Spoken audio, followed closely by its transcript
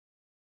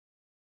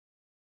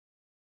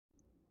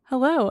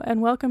Hello,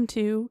 and welcome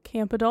to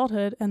Camp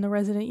Adulthood and the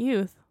Resident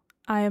Youth.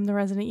 I am the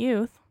Resident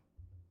Youth,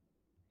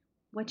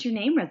 What's your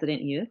name,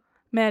 Resident Youth?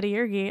 Maddie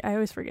Yergi. I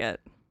always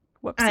forget.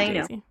 Whoopsie I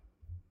know. daisy.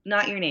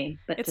 Not your name,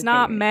 but It's to say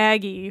not your name.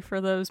 Maggie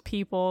for those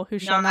people who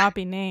shall Not, not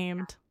be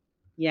named.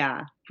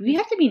 yeah. We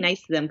have to be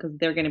nice to them because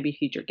they're going to be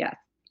future guests.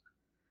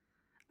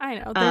 I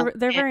know, Um,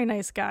 they're and- very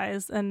nice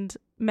guys, and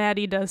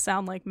Maddie does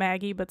sound like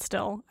Maggie, but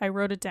still, I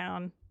wrote it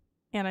down,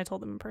 and I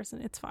told them in person.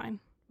 It's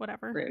fine.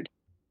 Whatever. Rude.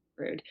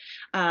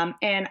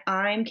 And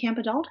I'm Camp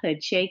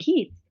Adulthood, Shay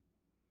Keith.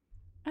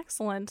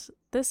 Excellent.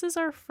 This is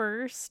our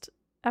first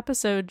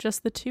episode,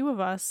 just the two of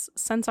us,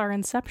 since our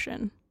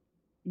inception.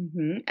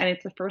 And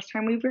it's the first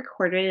time we've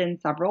recorded in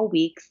several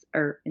weeks,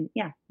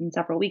 in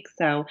several weeks.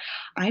 So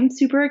I'm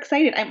super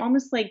excited. I'm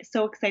almost like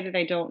so excited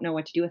I don't know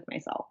what to do with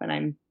myself. And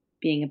I'm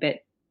being a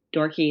bit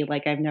dorky,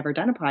 like I've never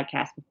done a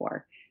podcast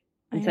before,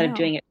 instead of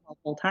doing it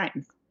multiple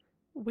times.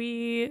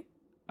 We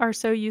are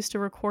so used to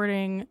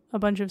recording a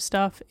bunch of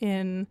stuff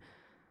in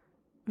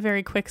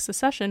very quick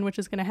succession, which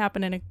is going to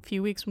happen in a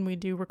few weeks when we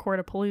do record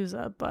a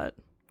Palooza, but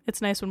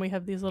it's nice when we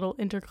have these little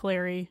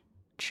intercalary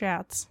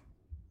chats.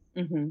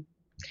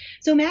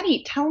 So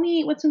Maddie, tell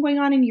me what's been going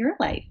on in your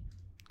life,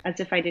 as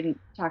if I didn't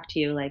talk to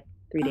you like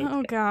 3 days ago.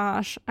 Oh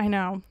gosh, I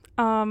know.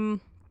 Tell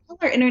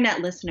our internet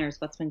listeners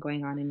what's been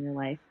going on in your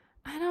life.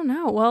 I don't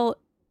know. Well,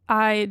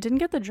 I didn't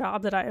get the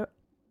job that I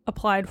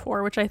applied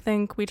for, which I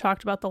think we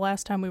talked about the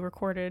last time we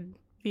recorded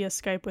via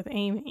Skype with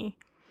Amy,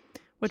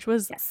 which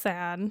was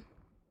sad.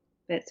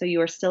 So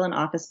you are still in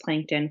Office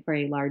Plankton for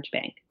a large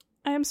bank.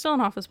 I am still in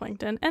Office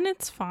Plankton, and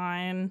it's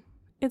fine.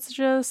 It's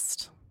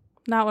just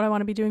not what I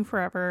want to be doing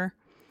forever.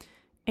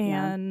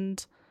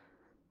 And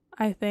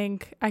I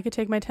think I could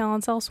take my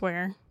talents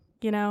elsewhere,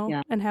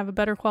 and have a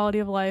better quality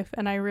of life.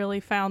 And I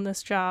really found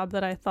this job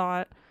that I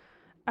thought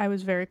I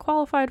was very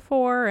qualified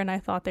for, and I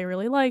thought they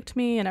really liked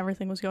me, and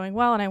everything was going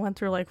well. And I went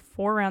through like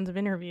 4 rounds of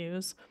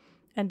interviews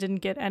and didn't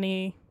get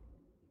any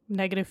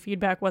negative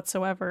feedback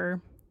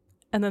whatsoever.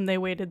 And then they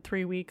waited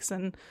 3 weeks,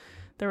 and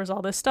there was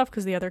all this stuff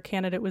because the other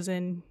candidate was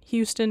in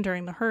Houston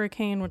during the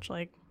hurricane, which,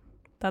 like,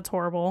 that's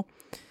horrible.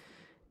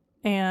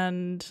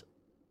 And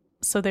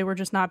so they were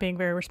just not being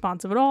very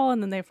responsive at all.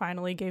 And then they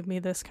finally gave me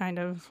this kind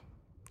of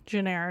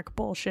generic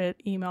bullshit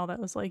email that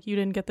was like, you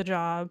didn't get the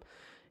job.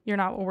 You're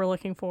not what we're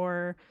looking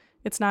for.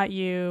 It's not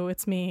you.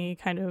 It's me,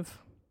 kind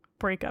of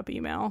breakup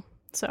email.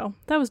 So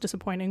that was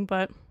disappointing,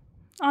 but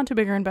on to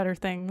bigger and better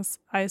things,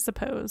 I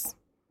suppose.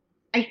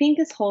 I think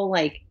this whole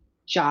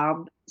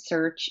job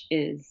search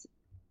is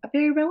a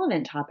very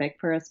relevant topic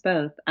for us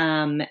both.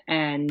 And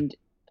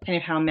kind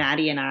of how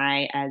Maddie and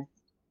I, as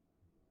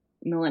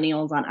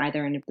millennials on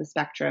either end of the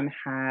spectrum,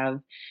 have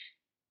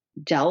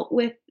dealt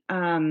with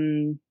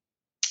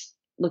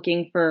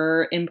looking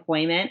for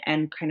employment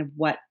and kind of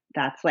what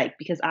that's like.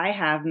 Because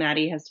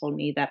Maddie has told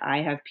me that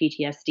I have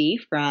PTSD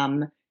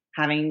from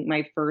having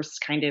my first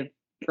kind of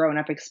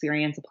grown-up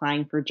experience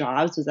applying for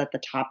jobs was at the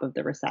top of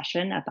the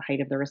recession, at the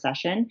height of the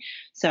recession.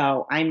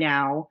 So I'm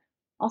now,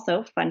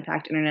 also, fun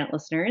fact, internet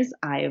listeners,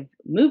 I've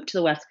moved to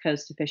the West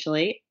Coast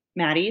officially.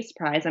 Maddie,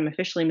 surprise, I'm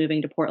officially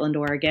moving to Portland,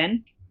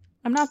 Oregon.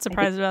 I'm not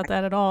surprised about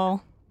that at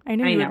all. I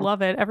knew you would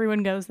love it.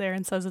 Everyone goes there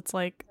and says it's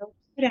like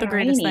the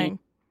greatest thing.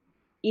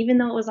 Even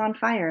though it was on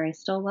fire, I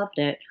still loved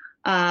it.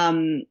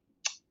 And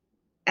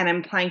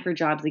I'm applying for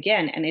jobs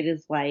again, and it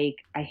is like,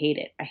 I hate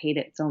it. I hate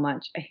it so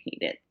much. I hate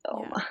it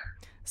so much.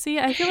 See,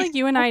 I feel like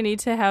you and I need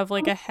to have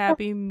like a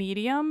happy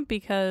medium,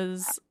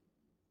 because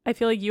I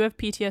feel like you have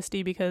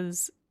PTSD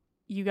because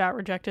you got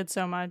rejected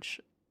so much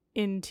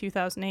in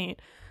 2008.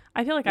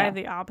 I feel like I have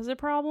the opposite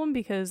problem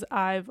because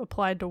I've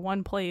applied to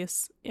one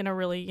place in a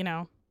really,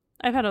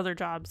 I've had other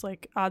jobs,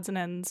 like odds and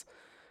ends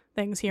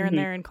things here and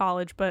there in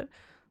college, but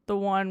the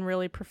one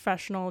really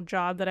professional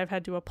job that I've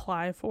had to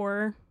apply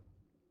for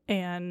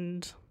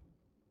and,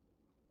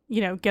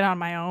 get on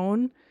my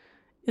own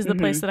is the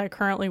place that I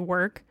currently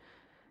work.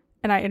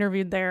 And I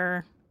interviewed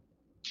there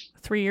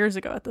 3 years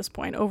ago at this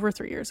point, over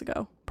 3 years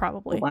ago,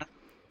 probably. Wow.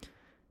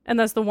 And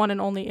that's the one and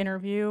only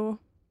interview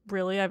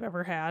really I've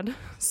ever had.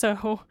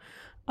 So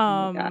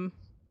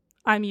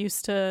I'm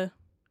used to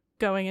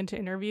going into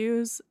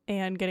interviews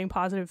and getting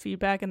positive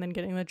feedback and then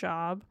getting the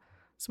job.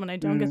 So when I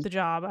don't get the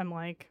job, I'm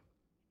like,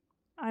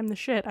 I'm the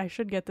shit. I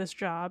should get this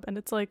job. And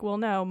it's like, well,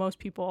 no, most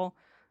people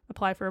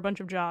apply for a bunch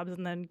of jobs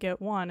and then get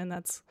one. And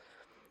that's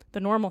the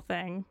normal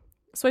thing.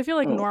 So I feel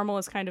like normal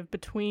is kind of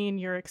between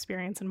your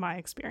experience and my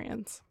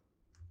experience.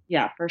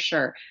 Yeah, for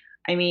sure.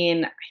 I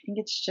mean, I think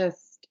it's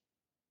just,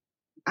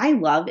 I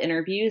love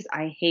interviews.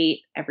 I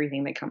hate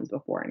everything that comes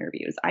before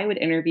interviews. I would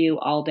interview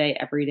all day,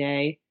 every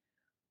day.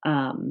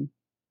 But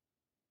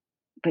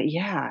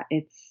yeah,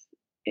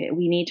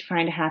 we need to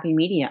find a happy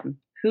medium.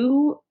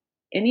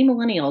 Any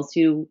millennials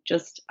who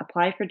just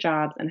apply for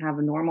jobs and have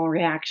a normal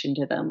reaction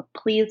to them,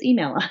 please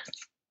email us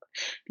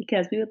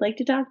because we would like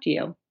to talk to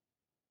you.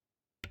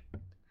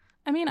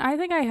 I mean, I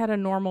think I had a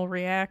normal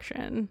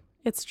reaction.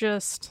 It's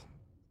just,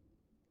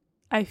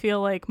 I feel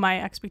like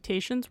my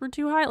expectations were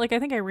too high. Like, I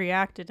think I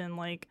reacted in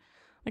like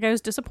I was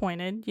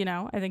disappointed,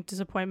 I think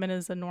disappointment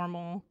is a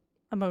normal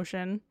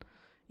emotion.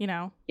 You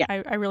know, Yeah.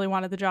 I really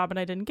wanted the job and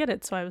I didn't get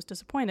it, so I was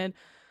disappointed.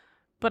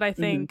 But I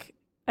Mm-hmm. think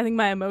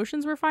my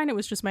emotions were fine. It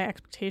was just my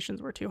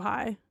expectations were too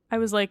high. I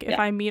was like, if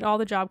Yeah. I meet all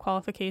the job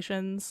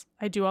qualifications,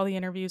 I do all the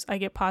interviews, I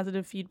get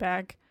positive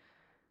feedback,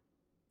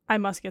 I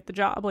must get the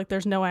job. Like,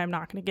 there's no way I'm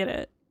not going to get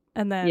it.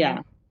 And Yeah.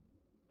 then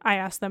I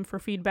asked them for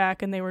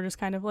feedback and they were just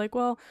kind of like,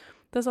 well,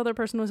 this other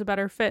person was a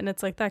better fit. And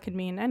it's like, that could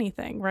mean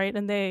anything, right?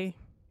 And they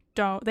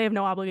have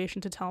no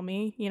obligation to tell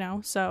me, you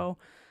know? So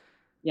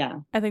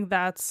Yeah. I think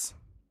that's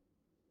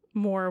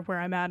more of where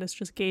I'm at, is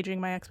just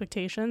gauging my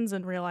expectations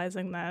and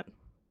realizing that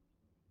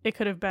it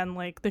could have been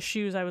like the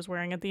shoes I was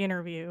wearing at the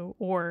interview,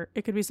 or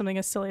it could be something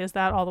as silly as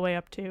that, all the way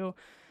up to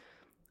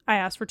I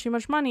asked for too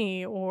much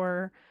money,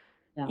 or,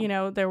 Yeah. you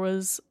know, there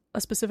was a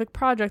specific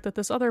project that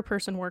this other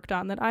person worked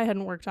on that I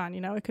hadn't worked on.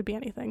 You know, it could be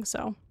anything.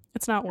 So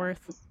it's not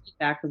worth. The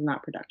feedback was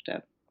not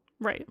productive.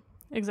 Right.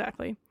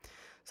 Exactly.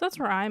 So that's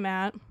where I'm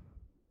at.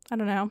 I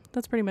don't know.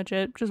 That's pretty much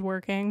it. Just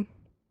working.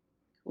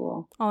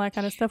 Cool. All that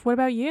kind of stuff. What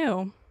about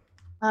you?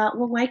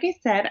 Well, like I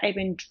said, I've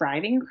been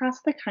driving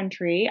across the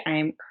country.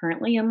 I'm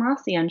currently in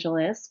Los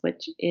Angeles,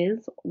 which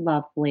is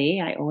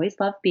lovely. I always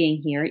love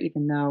being here,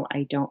 even though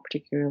I don't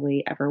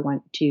particularly ever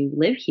want to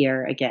live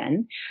here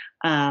again.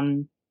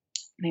 And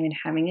I've been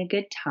having a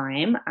good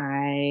time.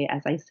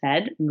 As I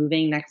said,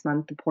 moving next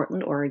month to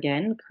Portland,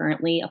 Oregon,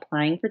 currently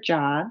applying for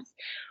jobs,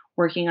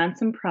 working on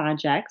some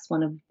projects,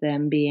 one of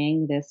them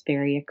being this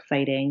very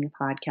exciting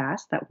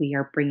podcast that we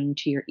are bringing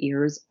to your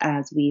ears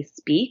as we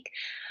speak.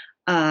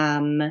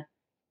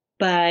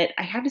 But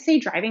I have to say,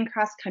 driving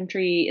cross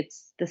country,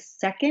 it's the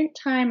second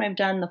time I've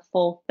done the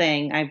full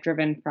thing. I've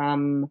driven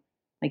from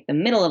like the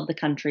middle of the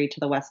country to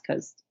the West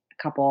Coast a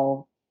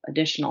couple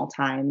additional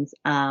times.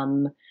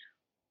 But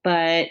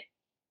I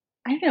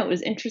don't know, it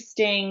was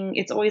interesting.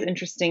 It's always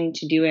interesting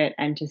to do it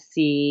and to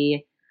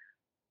see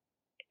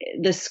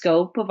the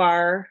scope of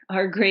our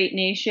great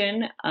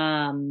nation,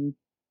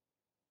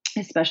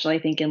 especially I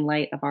think in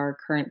light of our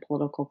current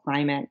political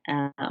climate,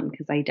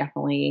 because I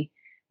definitely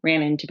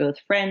ran into both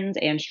friends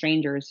and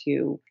strangers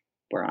who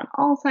were on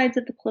all sides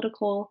of the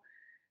political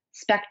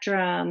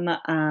spectrum.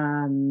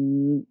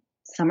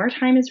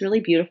 Summertime is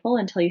really beautiful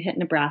until you hit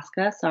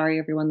Nebraska. Sorry,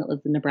 everyone that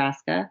lives in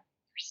Nebraska.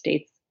 Your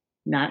state's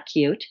not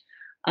cute.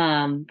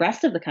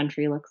 Rest of the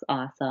country looks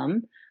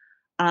awesome.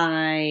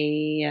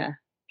 I'm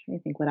trying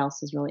to think what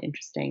else is really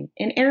interesting.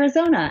 In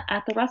Arizona,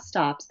 at the rest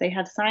stops, they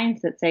have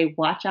signs that say,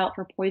 "Watch out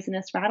for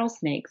poisonous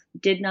rattlesnakes."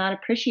 Did not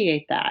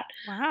appreciate that.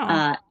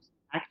 Wow.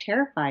 That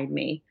terrified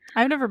me.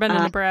 I've never been to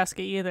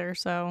Nebraska either,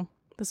 so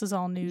this is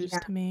all news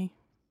to me.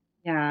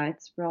 Yeah,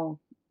 it's real.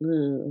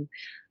 Ugh.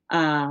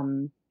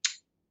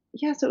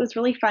 Yeah, so it was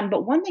really fun.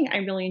 But one thing I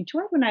really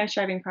enjoyed when I was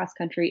driving cross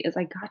country is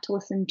I got to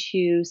listen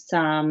to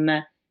some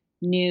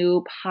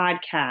new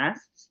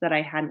podcasts that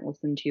I hadn't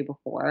listened to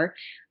before,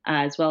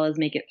 as well as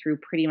make it through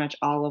pretty much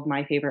all of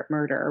My Favorite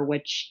Murder,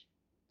 which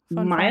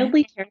Fun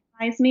mildly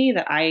terrifies me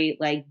that I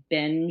like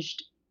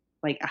binged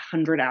like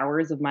 100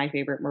 hours of My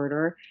Favorite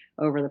Murder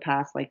over the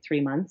past like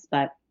 3 months,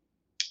 but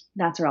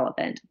that's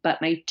relevant.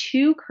 But my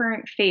two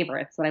current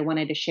favorites that I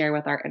wanted to share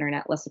with our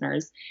internet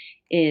listeners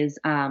is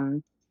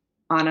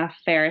Anna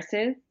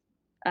Faris's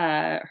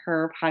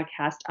her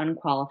podcast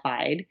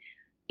Unqualified.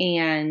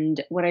 And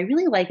what I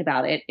really like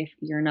about it, if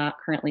you're not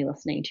currently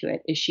listening to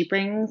it, is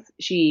because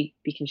she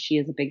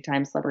is a big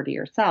time celebrity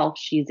herself,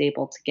 she's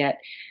able to get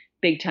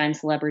big time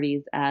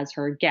celebrities as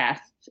her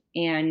guests.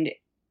 And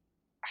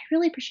I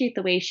really appreciate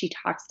the way she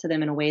talks to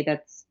them in a way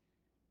that's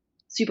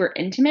super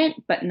intimate,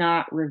 but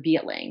not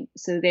revealing.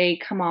 So they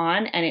come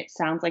on and it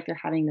sounds like they're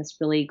having this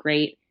really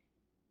great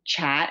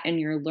chat and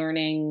you're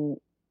learning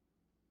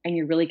and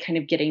you're really kind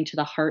of getting to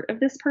the heart of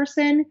this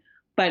person,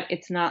 but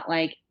it's not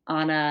like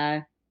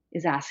Anna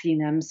is asking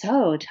them,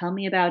 "So tell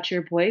me about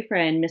your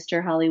boyfriend,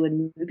 Mr.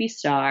 Hollywood movie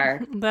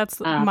star."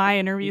 That's my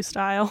interview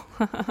style.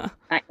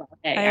 I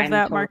have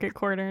that market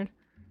cornered.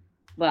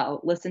 Well,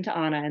 listen to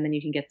Anna and then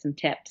you can get some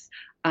tips.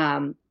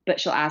 But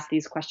she'll ask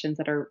these questions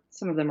that are,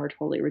 some of them are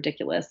totally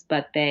ridiculous,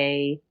 but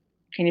they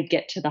kind of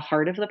get to the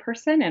heart of the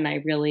person. And I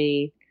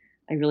really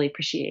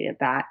appreciated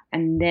that.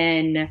 And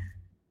then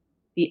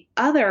the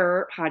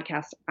other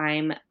podcast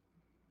I'm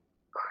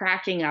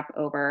cracking up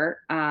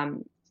over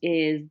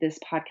is this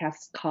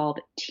podcast called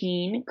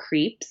Teen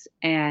Creeps.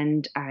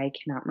 And I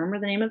cannot remember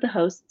the name of the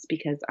hosts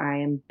because I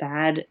am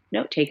bad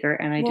note taker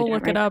and we'll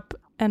look it up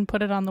and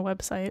put it on the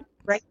website.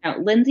 Right now,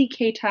 Lindsay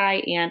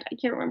K-Tai and I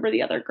can't remember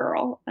the other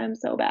girl. I'm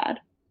so bad.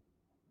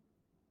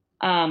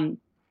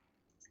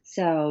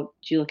 So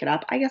do you look it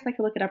up? I guess I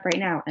could look it up right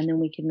now and then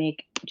we can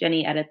make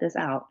Jenny edit this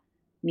out,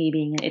 me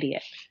being an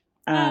idiot.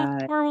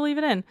 Or we'll leave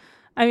it in.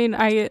 I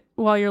mean,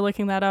 while you're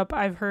looking that up,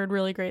 I've heard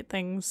really great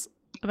things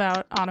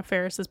about Anna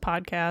Faris's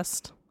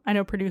podcast. I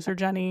know producer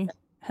Jenny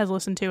has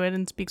listened to it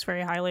and speaks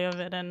very highly of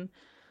it. And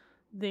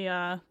the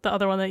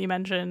other one that you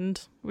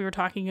mentioned, we were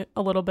talking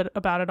a little bit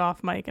about it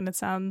off mic, and it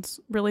sounds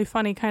really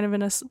funny, kind of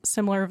in a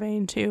similar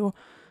vein to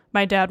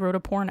My Dad Wrote a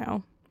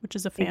Porno, which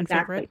is a fan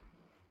favorite.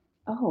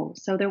 Oh,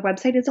 so their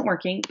website isn't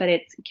working, but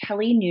it's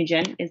Kelly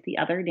Nugent is the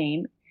other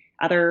name.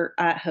 other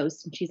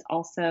hosts, and she's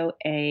also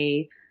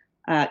a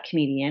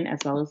comedian as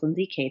well as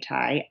Lindsay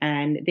Katai,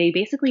 and they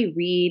basically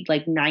read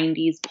like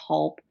 90s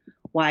pulp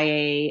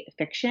YA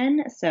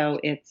fiction. So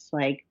it's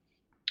like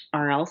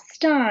R.L.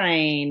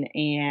 Stein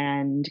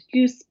and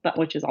Goosebumps,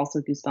 which is also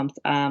Goosebumps,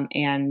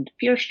 and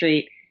Fear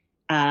Street,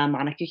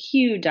 Monica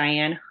Hugh,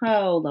 Diane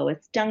Ho,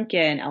 Lois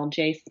Duncan,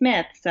 L.J.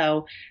 Smith.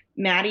 So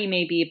Maddie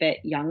may be a bit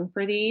young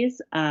for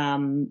these,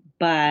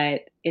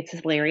 but it's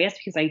hilarious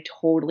because I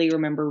totally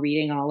remember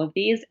reading all of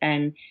these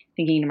and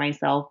thinking to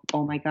myself,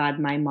 oh my God,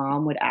 my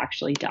mom would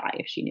actually die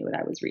if she knew what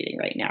I was reading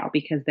right now,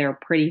 because they're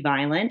pretty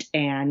violent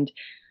and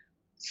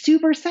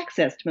super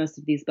sexist, most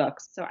of these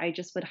books. So I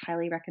just would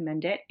highly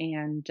recommend it.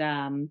 And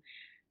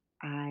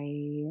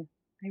I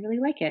really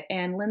like it.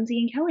 And Lindsay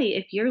and Kelly,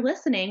 if you're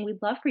listening,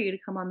 we'd love for you to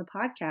come on the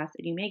podcast,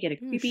 and you may get a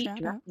creepy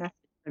direct message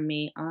from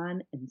me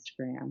on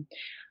Instagram.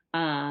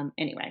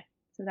 Anyway,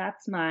 so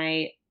that's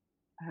my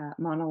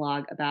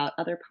monologue about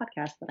other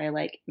podcasts that I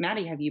like.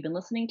 Maddie, have you been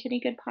listening to any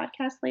good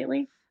podcasts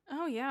lately?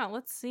 Oh yeah,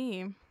 let's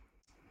see.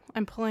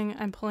 I'm pulling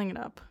it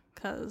up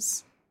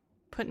because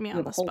putting me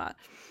on the spot.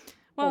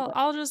 Well,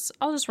 I'll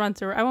just run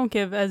through. I won't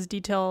give as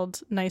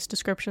detailed, nice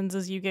descriptions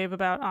as you gave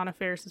about Anna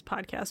Faris's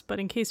podcast, but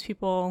in case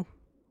people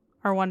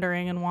are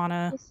wondering and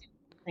wanna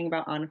thing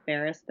about Anna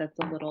Faris that's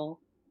a little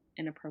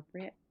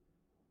inappropriate.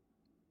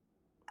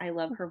 I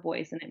love her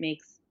voice, and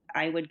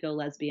I would go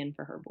lesbian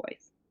for her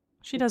voice.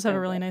 She does have a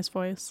really nice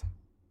voice.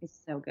 It's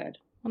so good.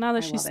 Well, now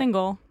that she's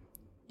single,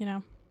 you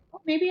know.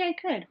 Well, maybe I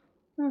could.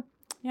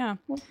 Yeah.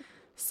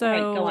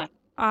 So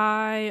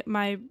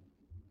my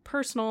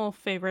personal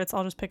favorites,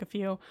 I'll just pick a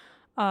few.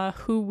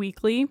 Who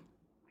Weekly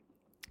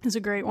is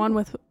a great one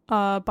with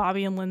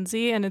Bobby and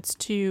Lindsay, and it's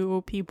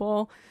two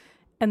people,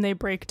 and they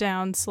break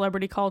down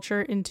celebrity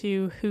culture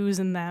into who's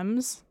and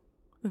thems.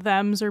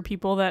 Thems are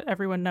people that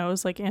everyone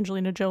knows, like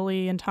Angelina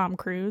Jolie and Tom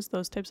Cruise,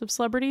 those types of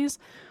celebrities.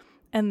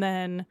 And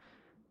then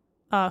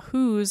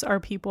who's are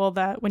people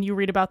that when you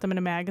read about them in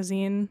a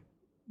magazine,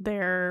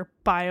 their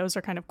bios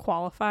are kind of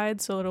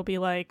qualified. So it'll be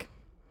like,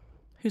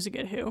 who's a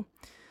good who?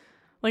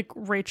 Like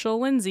Rachel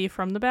Lindsay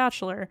from The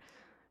Bachelor.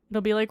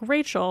 It'll be like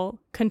Rachel,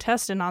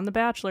 contestant on The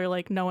Bachelor.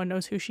 Like no one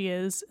knows who she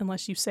is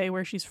unless you say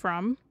where she's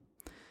from.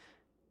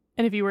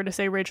 And if you were to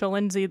say Rachel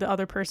Lindsay, the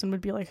other person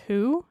would be like,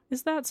 who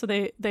is that? So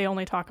they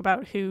only talk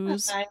about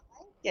who's. I like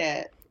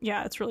it.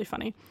 Yeah, it's really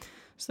funny.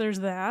 So there's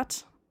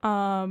that.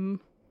 I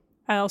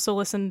also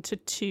listen to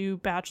 2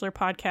 Bachelor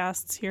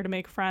podcasts, Here to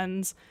Make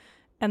Friends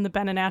and the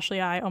Ben and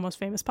Ashley I Almost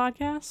Famous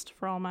podcast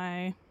for all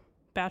my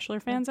Bachelor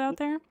fans out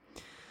there.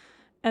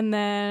 And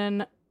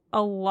then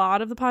a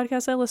lot of the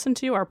podcasts I listen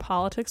to are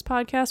politics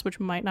podcasts, which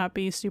might not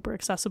be super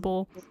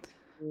accessible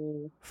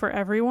for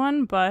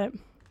everyone, but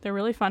they're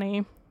really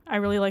funny. I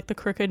really like the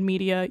Crooked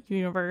Media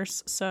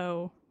universe.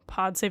 So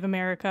Pod Save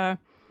America,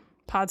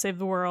 Pod Save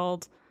the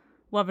World,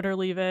 Love It or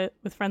Leave It,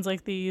 With Friends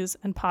Like These,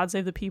 and Pod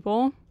Save the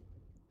People.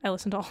 I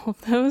listen to all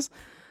of those.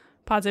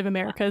 Pod Save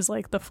America is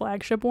like the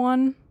flagship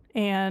one,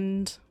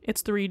 and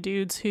it's 3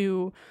 dudes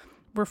who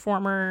were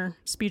former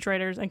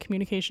speechwriters and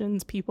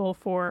communications people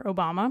for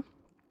Obama.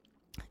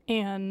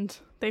 And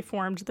they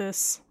formed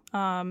this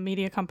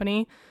media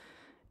company,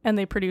 and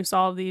they produce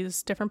all of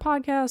these different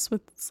podcasts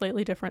with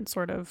slightly different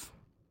sort of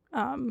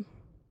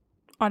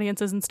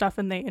audiences and stuff,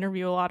 and they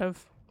interview a lot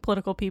of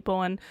political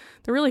people, and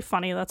they're really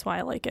funny. That's why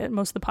I like it.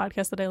 Most of the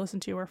podcasts that I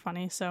listen to are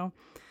funny, so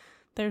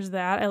there's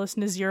that. I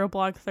listen to Zero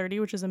Blog 30,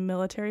 which is a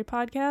military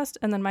podcast,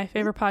 and then my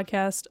favorite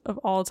podcast of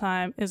all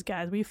time is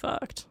Guys We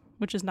Fucked,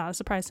 which is not a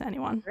surprise to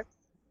anyone.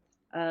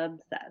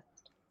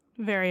 Obsessed.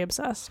 Very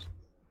obsessed.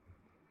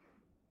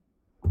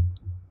 All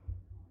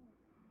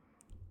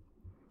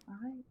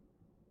right.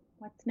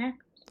 What's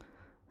next?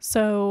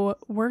 So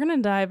we're going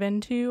to dive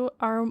into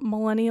our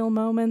millennial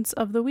moments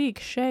of the week.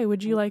 Shay,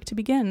 would you like to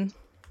begin?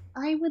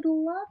 I would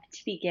love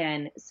to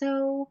begin.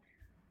 So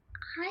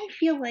I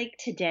feel like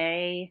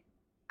today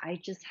I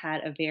just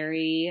had a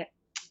very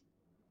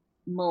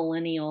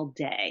millennial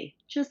day,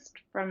 just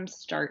from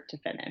start to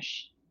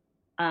finish.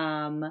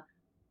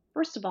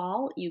 First of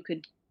all, you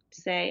could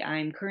say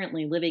I'm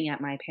currently living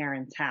at my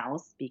parents'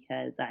 house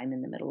because I'm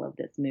in the middle of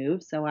this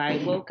move. So I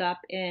woke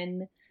up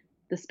in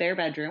the spare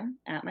bedroom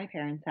at my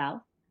parents'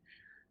 house.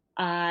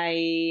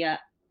 I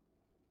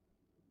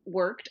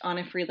worked on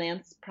a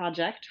freelance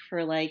project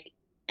for like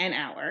an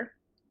hour.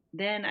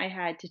 Then I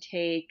had to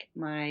take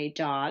my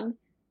dog,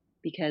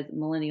 because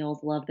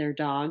millennials love their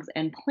dogs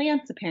and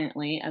plants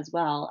apparently as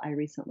well. I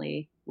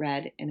recently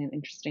read in an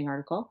interesting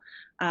article,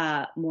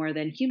 more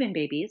than human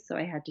babies. So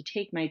I had to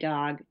take my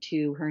dog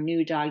to her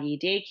new doggy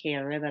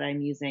daycare that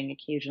I'm using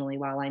occasionally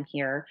while I'm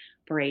here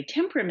for a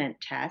temperament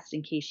test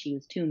in case she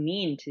was too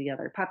mean to the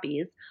other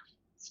puppies.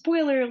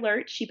 Spoiler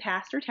alert, she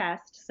passed her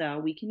test, so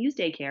we can use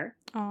daycare.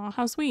 Oh,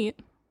 how sweet.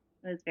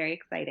 It was very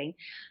exciting.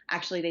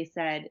 Actually,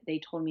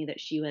 they told me that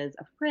she was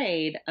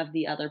afraid of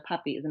the other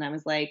puppies. And I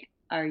was like,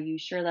 are you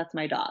sure that's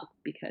my dog?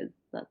 Because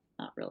that's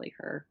not really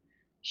her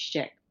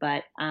shtick.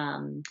 But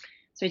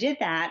so I did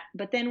that.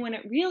 But then when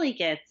it really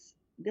gets,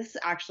 this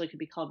actually could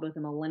be called both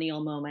a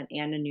millennial moment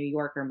and a New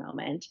Yorker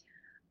moment.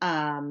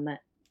 Um,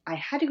 I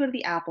had to go to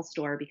the Apple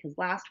store because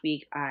last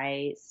week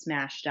I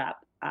smashed up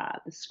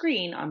the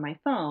screen on my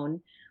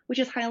phone, which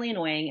is highly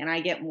annoying. And I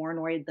get more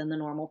annoyed than the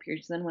normal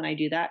person when I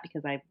do that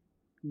because I've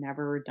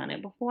never done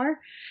it before.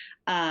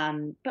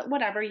 But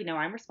whatever,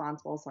 I'm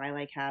responsible. So I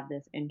like have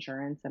this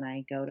insurance and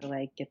I go to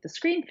like get the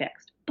screen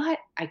fixed. But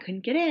I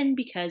couldn't get in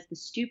because the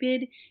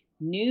stupid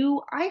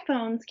new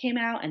iPhones came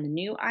out and the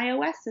new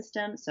iOS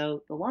system.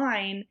 So the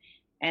line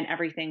and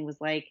everything was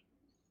like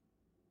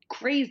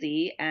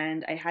crazy.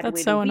 And I had to That's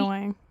wait a so week.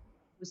 annoying.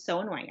 It was so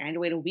annoying. I had to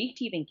wait a week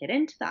to even get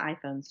into the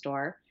iPhone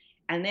store.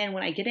 And then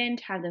when I get in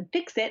to have them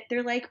fix it,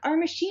 they're like, our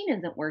machine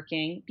isn't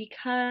working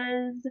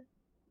because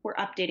we're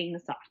updating the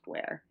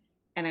software.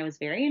 And I was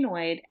very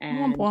annoyed. Womp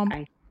And womp.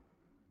 I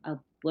a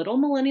little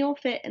millennial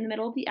fit in the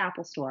middle of the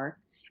Apple store.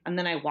 And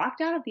then I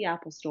walked out of the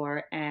Apple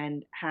store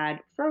and had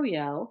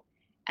Froyo.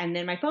 And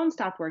then my phone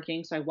stopped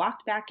working. So I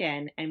walked back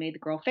in and made the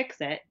girl fix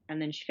it.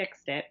 And then she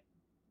fixed it.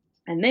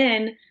 And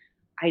then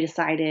I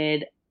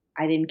decided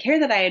I didn't care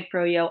that I had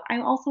Froyo. I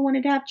also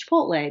wanted to have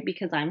Chipotle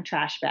because I'm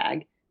trash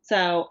bag.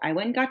 So I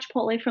went and got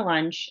Chipotle for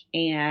lunch.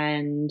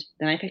 And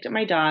then I picked up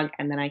my dog.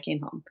 And then I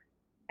came home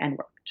and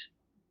worked.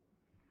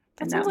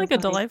 That And sounds that was like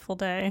a my delightful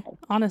day,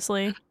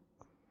 honestly.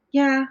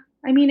 Yeah.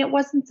 I mean, it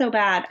wasn't so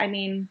bad. I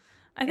mean,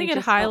 I think it it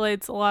just felt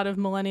highlights a lot of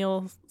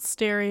millennial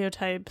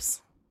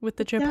stereotypes with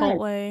the it does.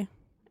 Chipotle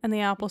and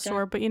the Apple It does.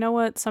 store. But you know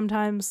what?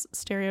 Sometimes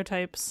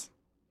stereotypes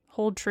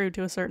hold true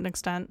to a certain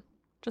extent,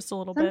 just a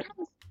little bit.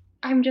 Sometimes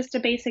I'm just a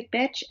basic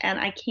bitch and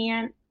I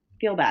can't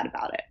feel bad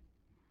about it.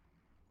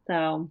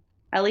 So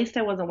at least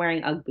I wasn't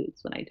wearing Ugg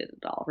boots when I did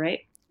it all,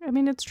 right? I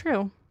mean, it's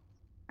true.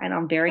 And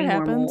on It very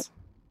normal happens.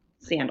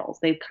 sandals.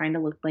 They kind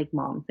of looked like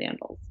mom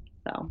sandals.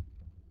 So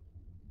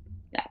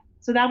yeah.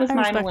 So that was I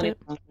my respect millennial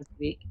it. moment this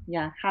week.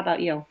 Yeah. How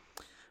about you?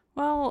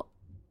 Well,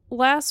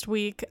 last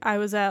week I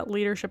was at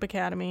Leadership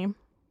Academy, which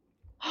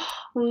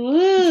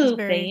was Ooh,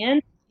 very,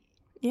 fan.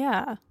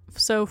 yeah.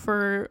 So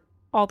for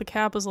all the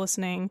Kappas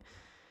listening,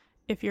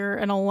 if you're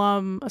an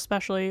alum,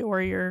 especially,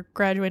 or you're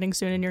graduating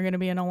soon and you're going to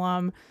be an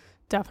alum,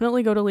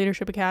 definitely go to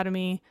Leadership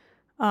Academy.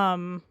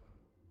 Um,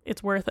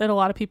 it's worth it. A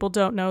lot of people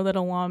don't know that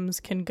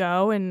alums can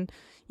go, and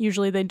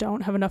usually they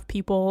don't have enough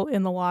people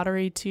in the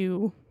lottery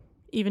to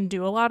even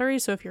do a lottery.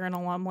 So if you're an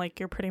alum, like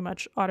you're pretty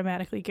much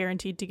automatically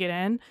guaranteed to get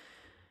in,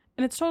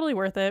 and it's totally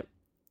worth it.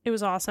 It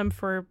was awesome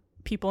for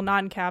people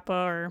not in Kappa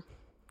or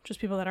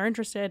just people that are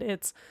interested.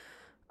 It's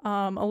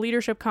a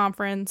leadership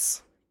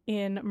conference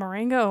in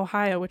Marengo,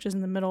 Ohio, which is in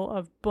the middle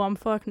of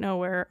bumfuck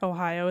nowhere,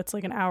 Ohio. It's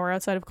like an hour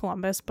outside of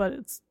Columbus, but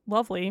it's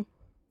lovely.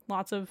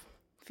 Lots of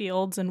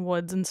fields and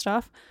woods and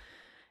stuff.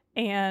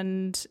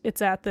 And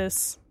it's at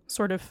this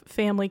sort of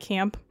family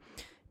camp,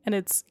 and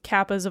it's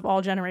Kappas of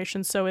all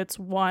generations. So it's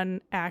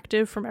one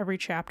active from every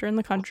chapter in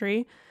the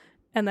country.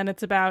 And then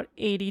it's about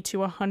 80 to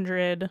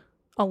 100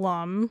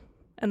 alum.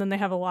 And then they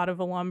have a lot of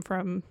alum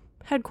from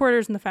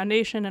headquarters and the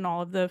foundation, and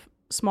all of the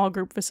small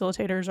group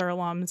facilitators are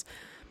alums.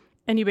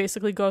 And you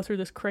basically go through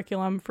this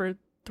curriculum for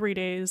 3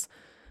 days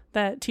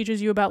that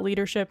teaches you about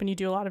leadership, and you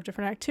do a lot of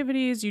different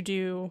activities. You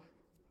do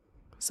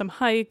some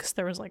hikes.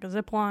 There was like a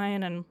zip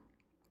line, and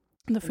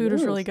the food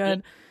was Ooh, really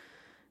good.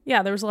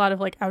 Yeah, there was a lot of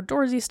like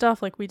outdoorsy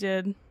stuff. Like we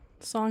did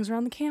songs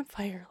around the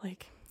campfire.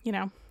 Like,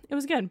 it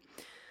was good.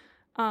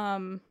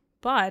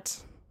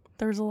 But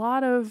there's a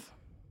lot of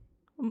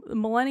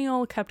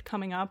millennial kept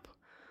coming up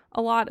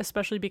a lot,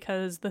 especially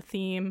because the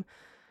theme,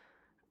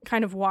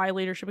 kind of why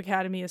Leadership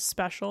Academy is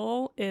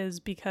special, is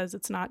because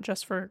it's not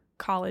just for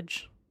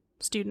college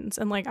students.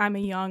 And like I'm a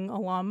young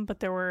alum, but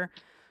there were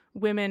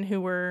women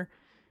who were,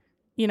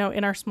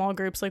 in our small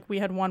groups. Like we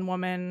had one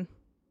woman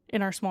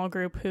in our small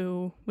group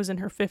who was in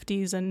her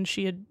 50s, and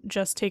she had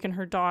just taken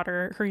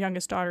her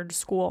youngest daughter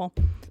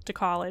to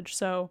college.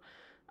 So,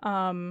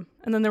 and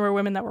then there were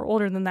women that were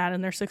older than that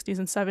in their 60s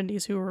and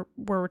 70s who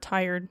were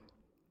retired.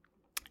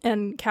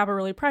 And Kappa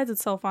really prides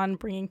itself on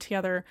bringing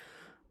together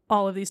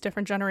all of these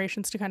different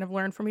generations to kind of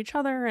learn from each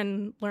other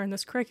and learn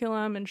this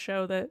curriculum and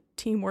show that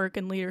teamwork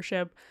and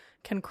leadership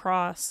can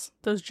cross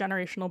those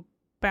generational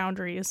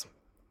boundaries.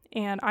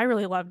 And I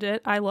really loved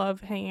it. I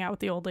love hanging out with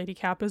the old lady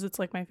Kappas. It's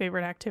like my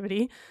favorite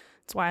activity.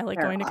 It's why I like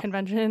going to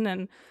convention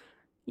and,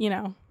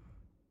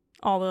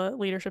 all the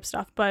leadership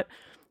stuff. But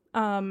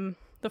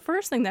the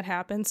first thing that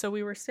happened, so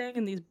we were staying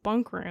in these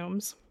bunk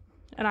rooms,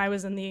 and I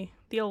was in the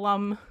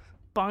alum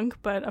bunk,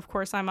 but of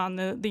course I'm on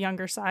the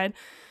younger side.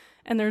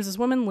 And there's this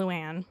woman,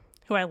 Luann,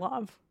 who I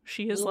love.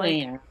 She is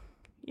Luann.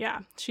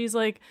 she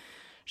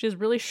has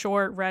really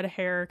short red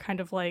hair,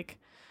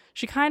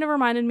 she kind of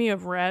reminded me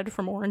of Red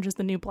from Orange is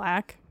the New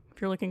Black,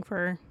 if you're looking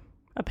for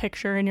a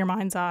picture in your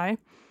mind's eye.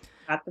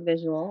 Got the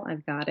visual.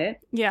 I've got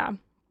it. Yeah.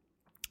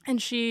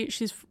 And she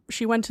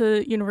went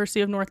to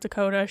University of North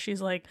Dakota.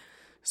 She's like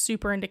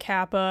super into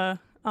Kappa.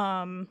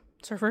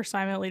 It's her first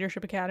time at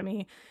Leadership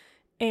Academy.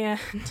 And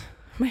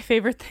my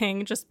favorite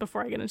thing, just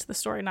before I get into the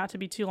story, not to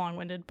be too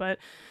long-winded, but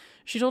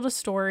she told a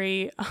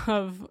story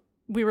of,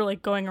 we were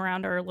like going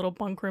around our little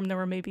bunk room. There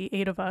were maybe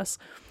 8 of us,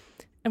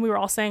 and we were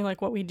all saying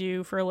like what we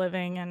do for a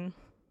living and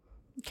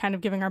kind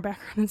of giving our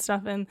background and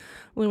stuff. And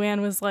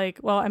Luann was like,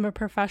 well, I'm a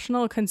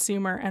professional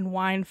consumer and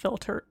wine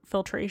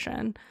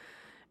filtration.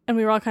 And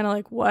we were all kind of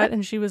like, what?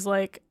 And she was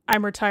like,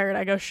 I'm retired.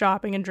 I go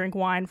shopping and drink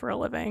wine for a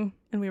living.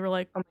 And we were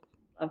like,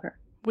 Love her.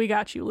 We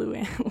got you,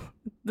 Luann.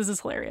 This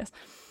is hilarious.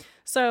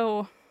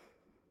 So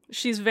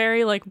she's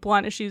very like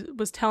blunt. She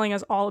was telling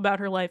us all about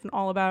her life and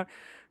all about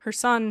her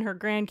son, her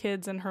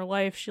grandkids, and her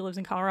life. She lives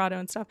in Colorado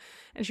and stuff.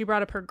 And she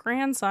brought up her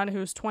grandson,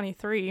 who's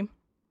 23.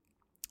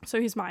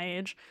 So he's my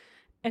age.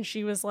 And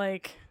she was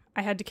like,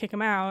 I had to kick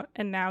him out.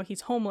 And now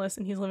he's homeless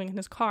and he's living in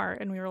his car.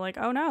 And we were like,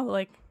 oh no,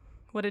 like,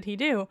 what did he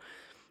do?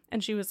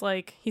 And she was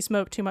like, he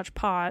smoked too much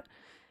pot.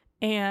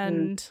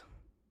 And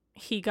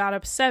he got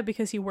upset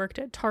because he worked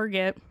at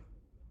Target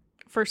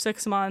for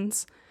 6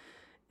 months.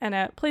 And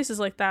at places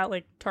like that,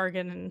 like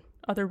Target and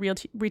other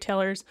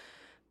retailers,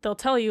 they'll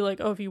tell you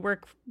like, oh, if you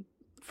work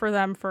for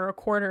them for a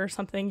quarter or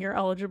something, you're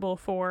eligible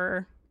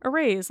for a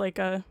raise, like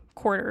a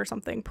quarter or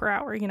something per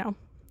hour, you know,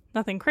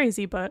 nothing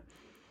crazy, but,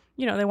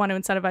 you know, they want to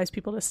incentivize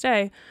people to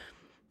stay.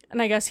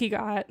 And I guess he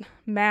got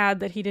mad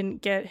that he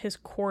didn't get his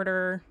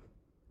quarter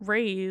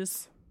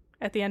raise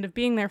at the end of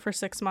being there for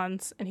 6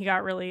 months. And he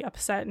got really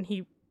upset and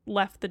he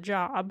left the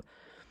job.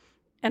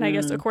 And I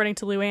guess according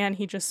to Luann,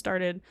 he just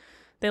started,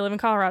 they live in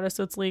Colorado,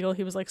 so it's legal.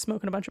 He was like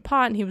smoking a bunch of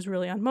pot and he was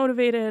really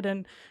unmotivated.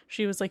 And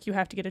she was like, you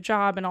have to get a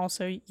job. And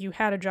also you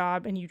had a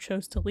job and you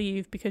chose to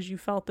leave because you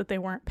felt that they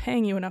weren't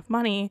paying you enough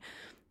money.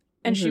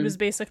 And she was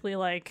basically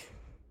like,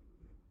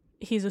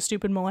 he's a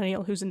stupid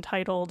millennial who's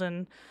entitled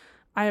and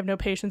I have no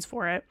patience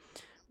for it.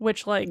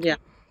 Which like,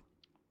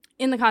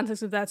 in the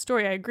context of that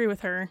story, I agree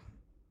with her.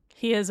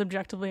 He is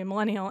objectively a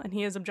millennial and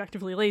he is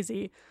objectively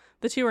lazy.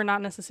 The two are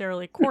not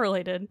necessarily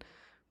correlated.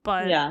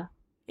 But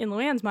in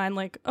Luann's mind,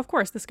 like, of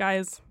course, this guy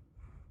is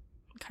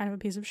kind of a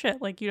piece of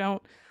shit. Like, you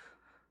don't,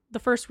 the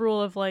first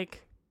rule of,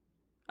 like,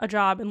 a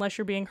job, unless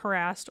you're being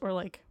harassed or,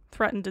 like,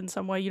 threatened in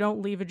some way, you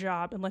don't leave a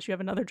job unless you have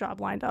another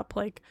job lined up,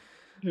 like,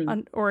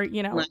 or,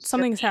 you know,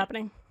 something's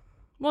happening.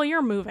 Well,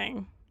 you're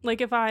moving. Like,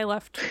 if I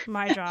left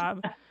my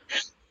job,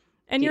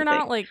 and you're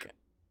not, like,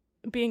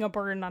 being a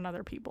burden on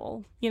other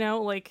people, you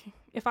know? Like,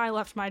 if I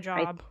left my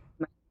job.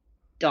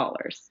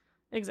 Dollars.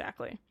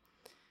 Exactly.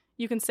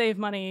 You can save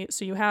money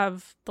so you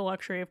have the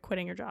luxury of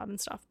quitting your job and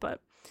stuff.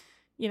 But,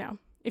 you know,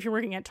 if you're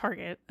working at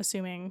Target,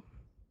 assuming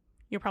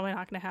you're probably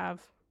not going to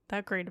have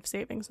that great of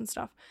savings and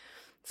stuff.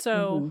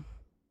 So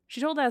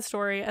she told that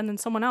story. And then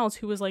someone else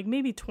who was like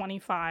maybe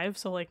 25,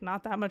 so like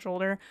not that much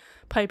older,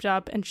 piped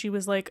up. And she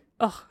was like,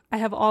 ugh, I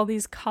have all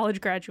these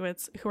college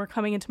graduates who are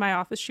coming into my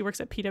office. She works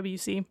at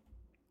PwC.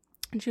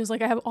 And she was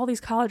like, I have all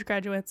these college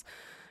graduates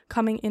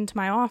coming into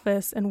my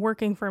office and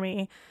working for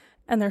me.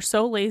 And they're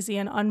so lazy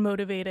and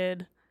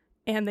unmotivated.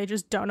 And they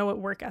just don't know what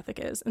work ethic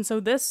is. And so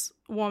this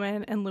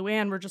woman and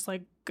Luann were just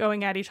like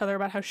going at each other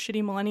about how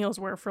shitty millennials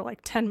were for like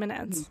 10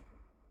 minutes.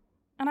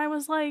 And I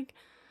was like,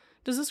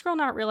 does this girl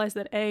not realize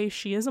that A,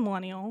 she is a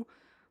millennial?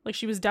 Like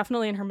she was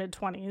definitely in her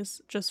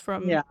mid-20s just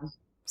from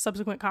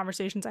subsequent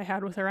conversations I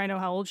had with her. I know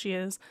how old she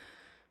is.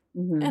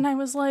 And I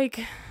was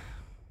like,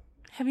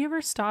 have you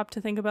ever stopped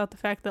to think about the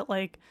fact that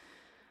like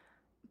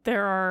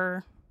there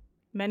are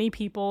many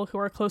people who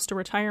are close to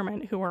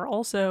retirement who are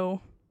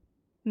also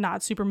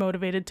not super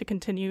motivated to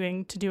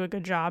continuing to do a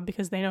good job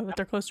because they know that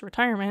they're close to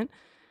retirement.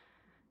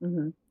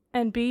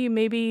 And B,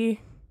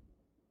 maybe,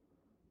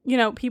 you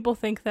know, people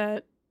think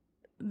that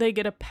they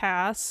get a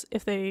pass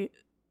if a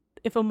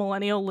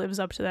millennial lives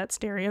up to that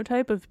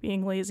stereotype of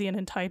being lazy and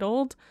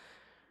entitled.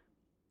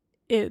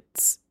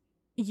 It's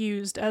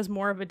used as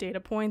more of a data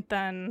point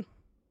than,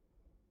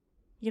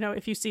 you know,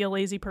 if you see a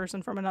lazy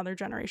person from another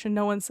generation.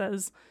 No one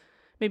says,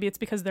 maybe it's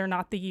because they're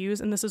not the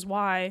use. And this is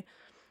why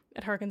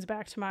it harkens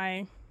back to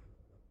my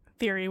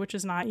theory, which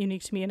is not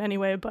unique to me in any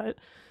way, but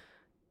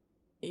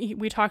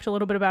we talked a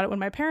little bit about it when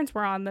my parents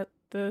were on, that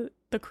the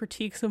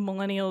critiques of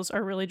millennials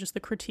are really just the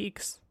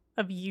critiques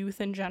of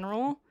youth in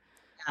general.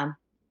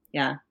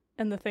 Yeah.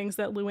 And the things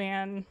that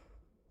Luann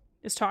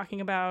is talking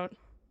about,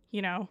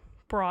 you know,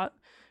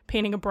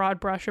 painting a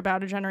broad brush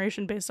about a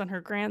generation based on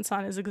her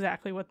grandson is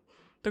exactly what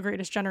the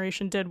Greatest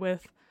Generation did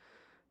with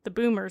the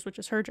boomers, which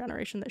is her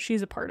generation that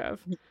she's a part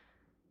of.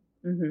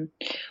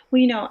 Well,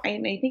 you know,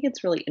 I think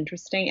it's really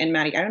interesting. And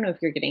Maddie, I don't know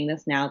if you're getting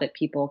this now that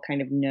people kind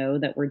of know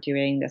that we're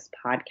doing this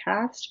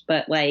podcast,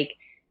 but like,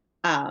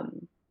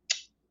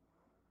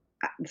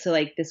 so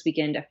like this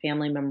weekend, a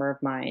family member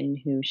of mine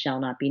who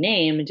shall not be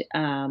named,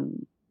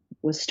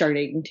 was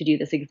starting to do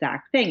this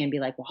exact thing and be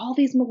like, well, all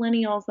these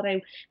millennials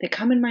that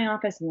come in my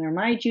office and they're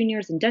my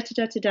juniors and da da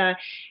da da da.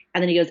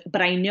 And then he goes,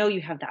 but I know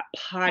you have that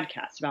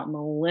podcast about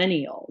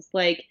millennials.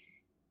 Like,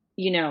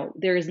 you know,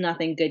 there is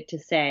nothing good to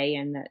say.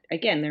 And that,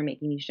 again, they're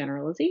making these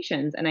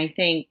generalizations. And I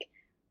think,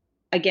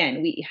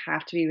 again, we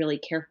have to be really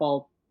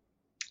careful.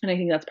 And I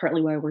think that's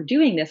partly why we're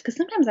doing this. Because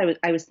sometimes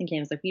I was thinking,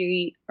 I was like,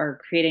 we are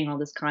creating all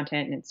this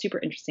content and it's super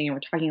interesting. And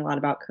we're talking a lot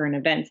about current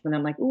events. And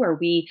I'm like, oh, are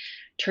we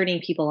turning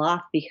people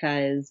off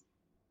because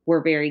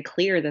we're very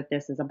clear that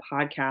this is a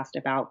podcast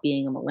about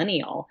being a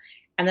millennial?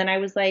 And then I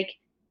was like,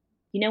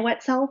 you know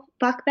what, self,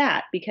 fuck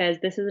that, because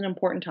this is an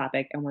important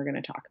topic and we're going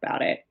to talk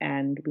about it.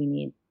 And we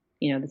need,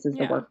 this is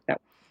the Yeah. work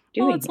that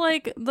we're Well, doing it's here.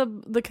 like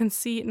the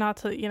conceit, not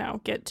to,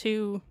 get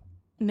too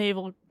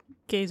navel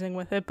gazing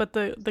with it, but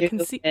the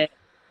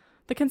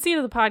conceit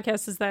of the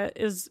podcast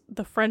is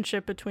the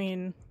friendship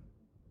between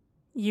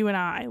you and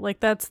I. Like,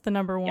 that's the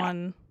number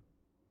one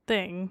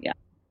thing. Yeah.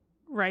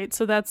 Right?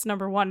 So that's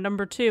number one.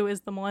 Number two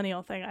is the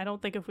millennial thing. I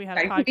don't think if we had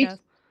a Right. podcast.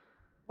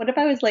 What if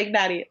I was like,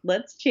 Maddie,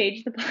 let's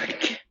change the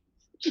podcast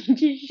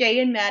to Shay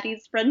and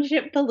Maddie's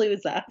Friendship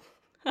Palooza?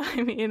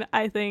 I mean,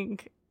 I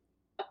think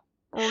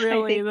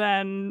really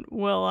then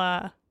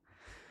we'll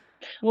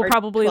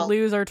probably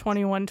lose our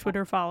 21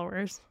 Twitter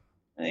followers.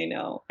 I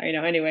know.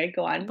 Anyway,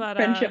 go on. But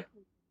Friendship.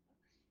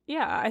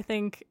 Yeah, I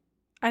think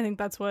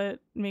that's what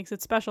makes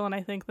it special, and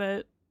I think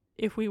that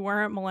if we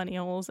weren't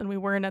millennials and we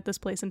weren't at this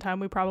place in time,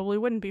 we probably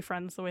wouldn't be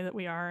friends the way that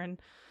we are, and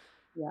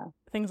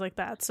things like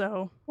that.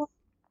 So,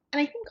 and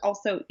I think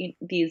also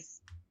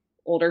these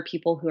older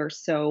people who are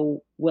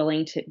so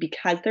willing to,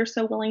 because they're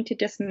so willing to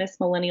dismiss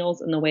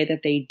millennials in the way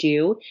that they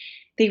do,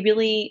 they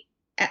really,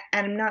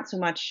 and not so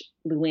much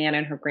Luann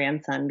and her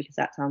grandson, because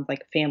that sounds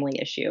like a family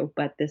issue,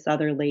 but this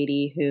other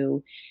lady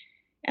who,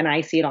 and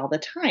I see it all the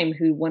time,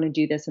 who want to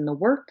do this in the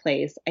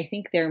workplace, I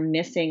think they're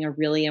missing a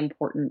really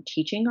important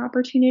teaching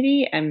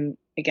opportunity. And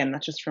again,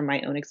 that's just from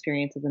my own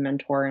experience as a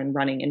mentor and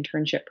running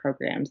internship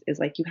programs, is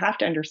like, you have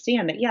to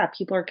understand that,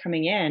 people are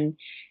coming in,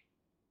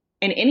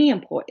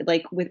 and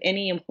with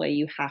any employee,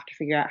 you have to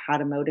figure out how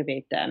to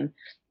motivate them.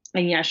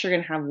 And yes, you're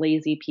going to have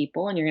lazy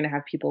people, and you're going to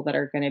have people that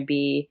are going to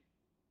be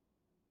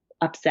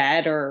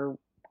upset or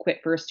quit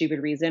for a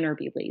stupid reason or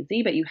be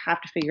lazy, but you have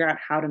to figure out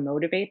how to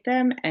motivate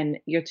them. And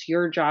it's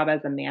your job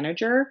as a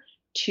manager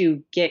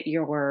to get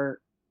your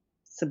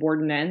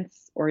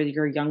subordinates or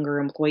your younger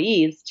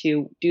employees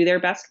to do their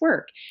best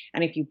work.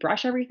 And if you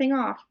brush everything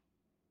off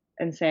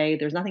and say,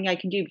 there's nothing I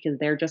can do because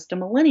they're just a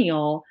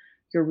millennial,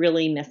 you're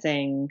really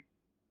missing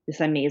this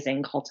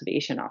amazing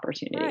cultivation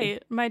opportunity.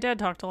 Right. My dad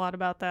talked a lot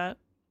about that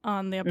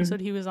on the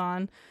episode he was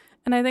on.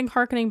 And I think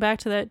harkening back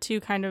to that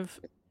too, kind of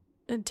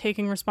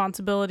taking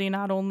responsibility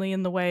not only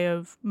in the way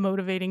of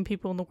motivating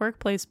people in the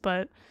workplace,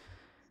 but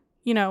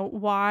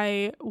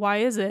why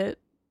is it,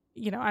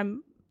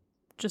 I'm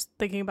just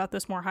thinking about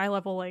this more high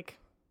level, like,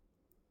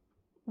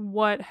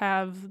 what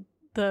have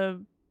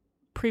the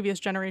previous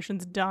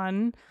generations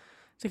done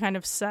to kind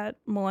of set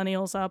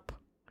millennials up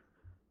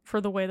for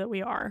the way that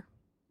we are,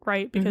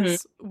 right?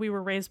 Because we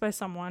were raised by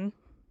someone.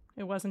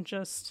 It wasn't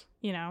just,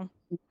 we didn't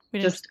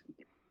just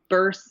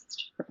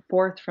burst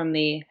forth from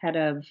the head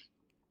of,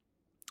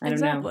 I don't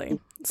know.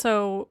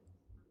 So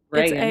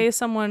Reagan. It's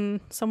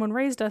someone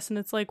raised us, and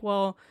it's like,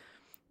 well,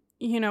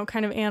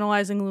 kind of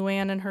analyzing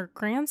Luann and her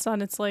grandson,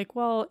 it's like,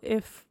 well,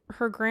 if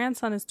her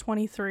grandson is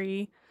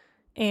 23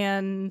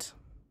 and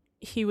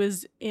he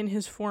was in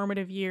his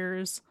formative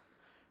years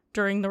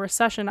during the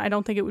recession, I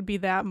don't think it would be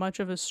that much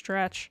of a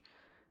stretch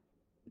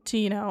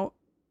to,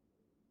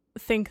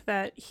 think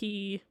that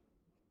he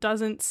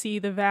doesn't see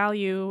the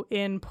value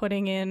in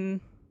putting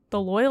in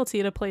the loyalty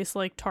at a place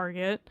like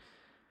Target.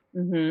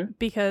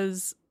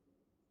 Because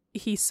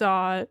he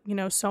saw,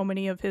 so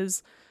many of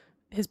his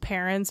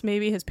parents,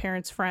 maybe his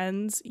parents'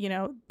 friends,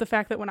 the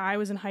fact that when I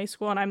was in high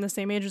school and I'm the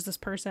same age as this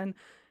person,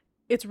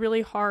 it's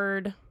really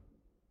hard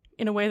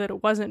in a way that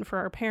it wasn't for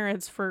our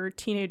parents, for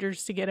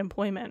teenagers to get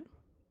employment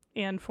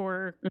and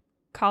for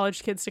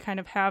college kids to kind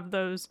of have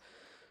those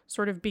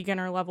sort of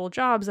beginner level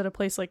jobs at a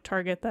place like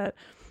Target that,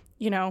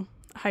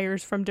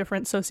 hires from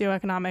different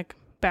socioeconomic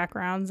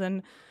backgrounds.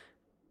 And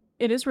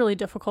it is really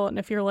difficult. And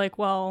if you're like,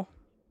 well,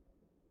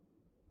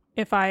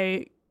 if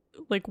I,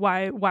 like,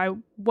 why,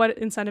 what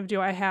incentive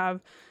do I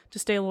have to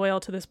stay loyal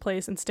to this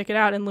place and stick it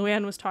out? And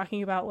Luann was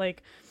talking about,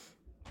 like,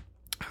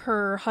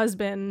 her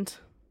husband,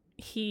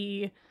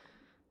 he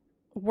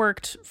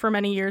worked for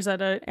many years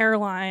at an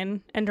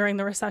airline, and during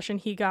the recession,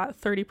 he got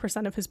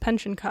 30% of his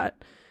pension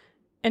cut.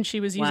 And she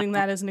was using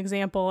that as an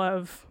example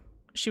of,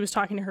 she was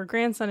talking to her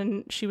grandson,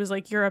 and she was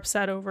like, you're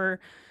upset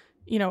over,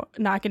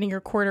 not getting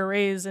your quarter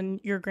raise, and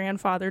your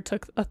grandfather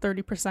took a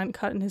 30%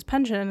 cut in his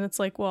pension. And it's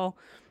like, well,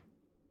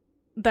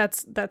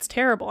 that's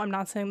terrible. I'm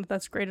not saying that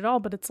that's great at all,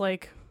 but it's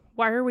like,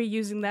 why are we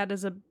using that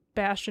as a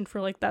bastion for,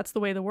 like, that's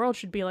the way the world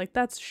should be? Like,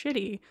 that's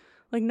shitty.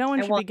 Like, no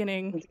one should be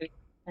getting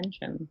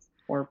pensions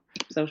or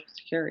Social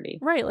Security.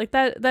 Right. Like,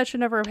 that should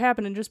never have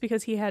happened. And just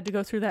because he had to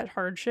go through that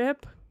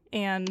hardship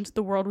and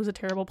the world was a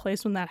terrible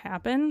place when that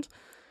happened,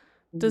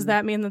 does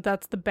that mean that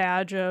that's the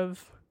badge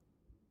of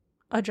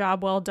a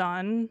job well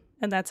done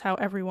and that's how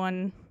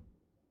everyone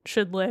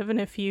should live? And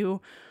if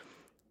you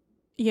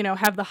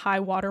have the high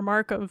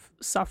watermark of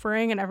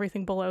suffering and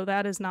everything below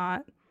that is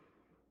not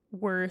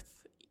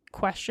worth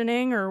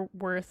questioning or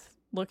worth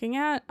looking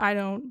at, I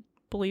don't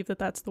believe that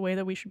that's the way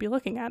that we should be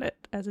looking at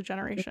it as a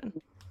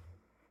generation.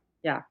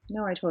 Yeah,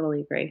 no, I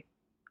totally agree.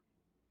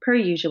 Per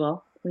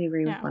usual, we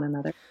agree with one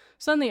another.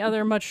 So then the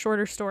other much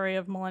shorter story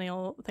of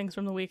millennial things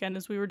from the weekend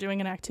is we were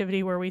doing an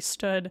activity where we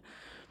stood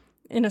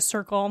in a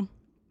circle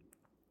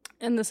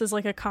And this is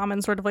like a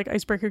common sort of like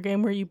icebreaker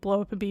game where you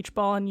blow up a beach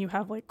ball and you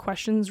have like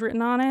questions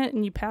written on it,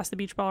 and you pass the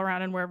beach ball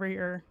around, and wherever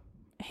your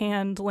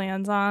hand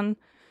lands on,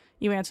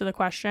 you answer the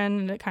question,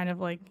 and it kind of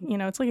like, you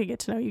know, it's like a get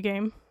to know you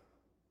game.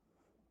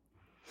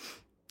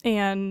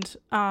 And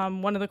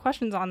one of the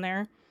questions on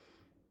there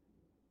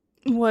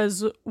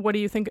was, what do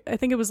you think? I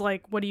think it was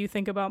like, what do you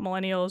think about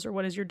millennials, or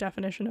what is your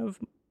definition of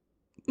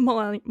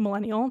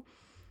millennial?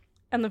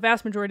 And the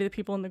vast majority of the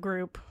people in the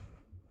group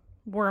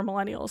were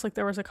millennials. Like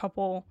there was a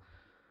couple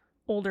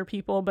older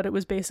people, but it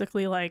was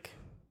basically like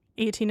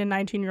 18 and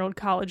 19-year-old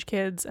college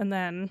kids, and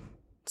then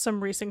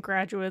some recent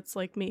graduates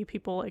like me,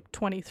 people like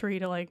 23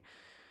 to like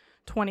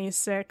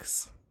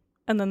 26,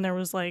 and then there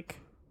was like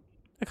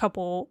a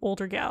couple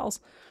older gals.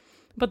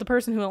 But the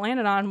person who it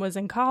landed on was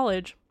in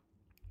college,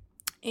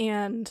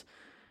 and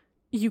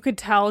you could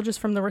tell just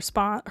from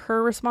the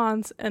her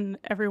response and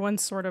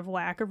everyone's sort of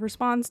lack of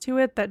response to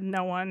it, that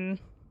no one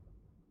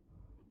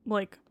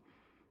like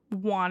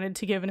wanted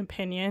to give an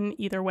opinion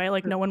either way.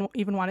 Like no one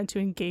even wanted to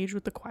engage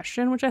with the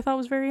question, which I thought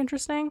was very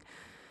interesting.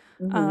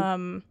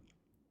 Mm-hmm.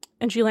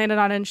 And she landed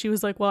on it, and she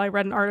was like, well, I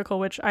read an article,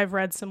 which I've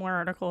read similar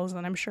articles,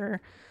 and I'm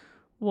sure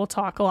we'll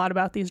talk a lot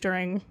about these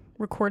during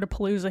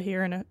Recordapalooza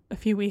here in a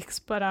few weeks.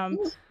 But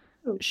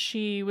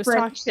she was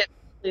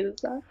talking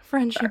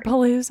Friendship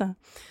Palooza.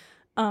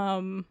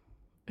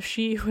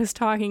 She was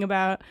talking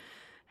about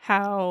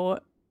how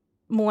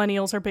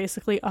millennials are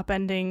basically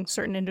upending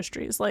certain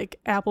industries. Like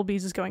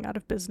Applebee's is going out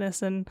of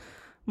business, and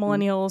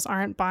millennials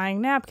aren't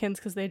buying napkins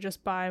because they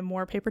just buy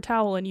more paper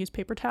towel and use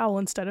paper towel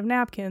instead of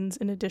napkins,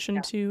 in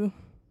addition to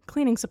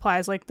cleaning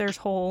supplies. Like there's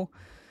whole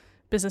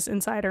Business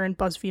Insider and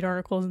BuzzFeed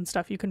articles and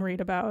stuff you can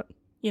read about,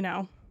 you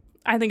know.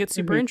 I think it's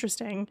super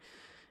interesting.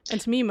 And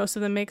to me, most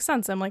of them make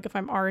sense. I'm like, if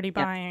I'm already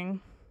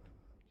buying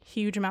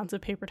huge amounts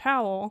of paper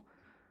towel,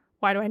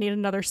 why do I need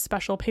another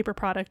special paper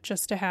product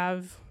just to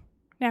have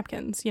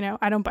napkins? You know,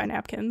 I don't buy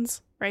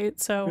napkins, right?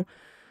 So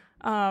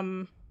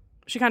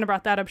she kind of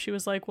brought that up. She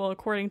was like, well,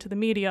 according to the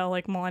media,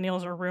 like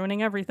millennials are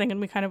ruining everything.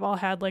 And we kind of all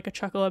had like a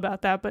chuckle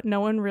about that, but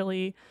no one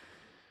really,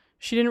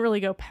 she didn't really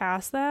go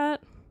past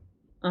that.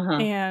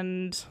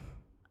 And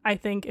I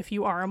think if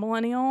you are a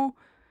millennial,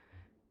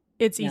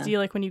 it's easy,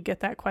 like when you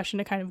get that question,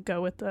 to kind of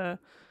go with the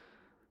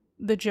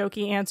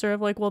jokey answer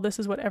of like, well, this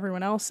is what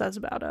everyone else says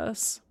about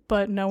us,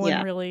 but no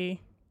one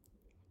really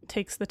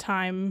takes the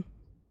time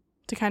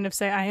to kind of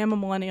say, I am a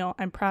millennial,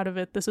 I'm proud of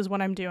it, this is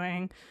what I'm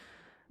doing.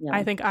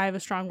 I think I have a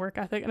strong work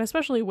ethic, and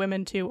especially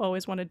women too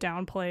always want to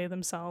downplay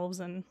themselves,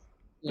 and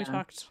we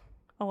talked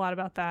a lot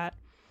about that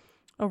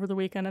over the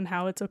weekend, and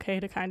how it's okay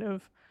to kind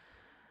of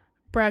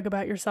brag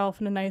about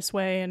yourself in a nice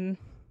way and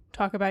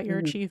talk about your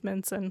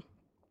achievements. And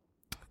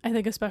I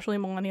think especially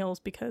millennials,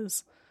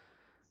 because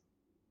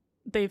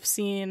they've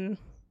seen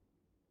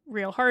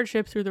real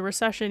hardship through the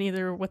recession,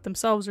 either with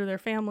themselves or their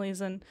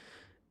families, and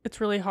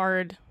it's really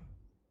hard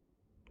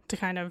to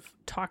kind of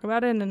talk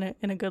about it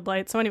in a good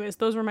light. So anyways,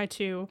 those were my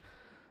two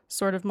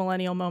sort of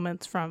millennial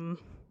moments from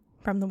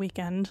the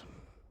weekend.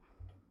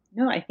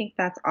 No, I think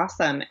that's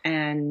awesome,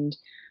 and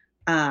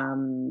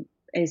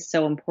is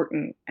so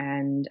important.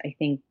 And I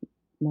think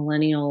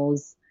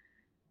millennials,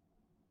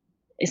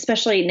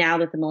 especially now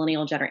that the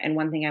millennial generation, and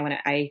one thing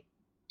I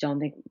don't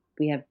think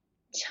we have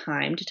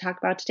time to talk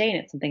about today,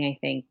 and it's something I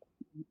think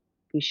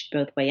we should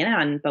both weigh in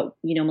on, but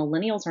you know,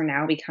 millennials are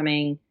now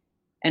becoming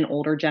an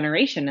older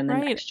generation, and the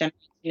next generation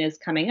is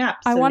coming up.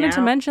 So I wanted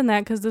to mention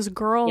that because this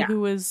girl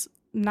who was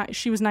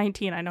she was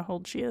 19, I know how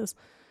old she is,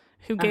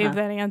 who gave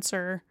that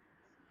answer.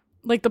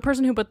 Like the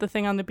person who put the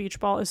thing on the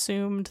beach ball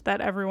assumed that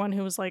everyone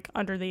who was like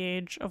under the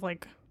age of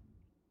like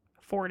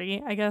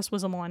 40, I guess,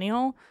 was a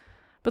millennial.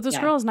 But this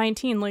girl is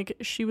 19. Like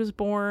she was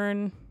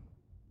born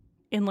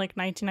in like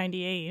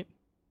 1998,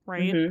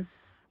 right?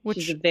 Which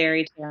she's the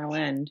very tail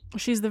end.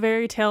 She's the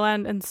very tail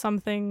end, and some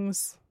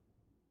things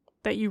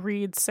that you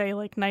read say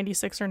like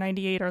 96 or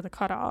 98 are the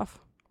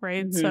cutoff,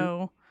 right?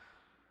 So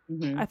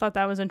I thought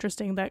that was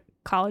interesting that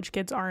college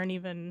kids aren't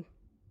even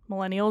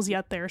millennials,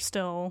 yet they're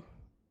still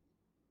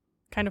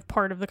kind of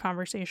part of the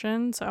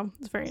conversation. So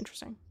it's very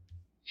interesting.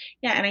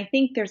 Yeah, and I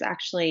think there's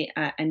actually,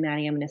 and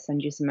Maddie, I'm going to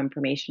send you some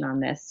information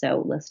on this,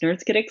 so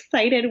listeners get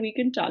excited. We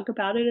can talk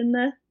about it in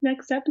the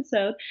next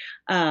episode.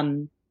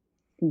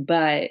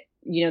 But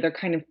you know,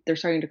 they're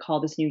starting to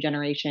call this new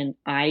generation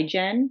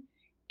iGen,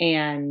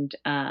 and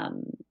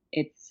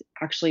it's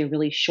actually a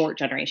really short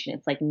generation.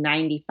 It's like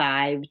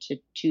 95 to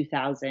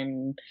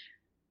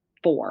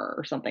 2004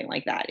 or something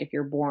like that, if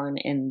you're born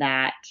in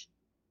that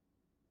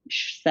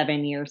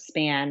 7-year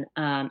span,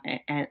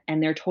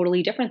 and they're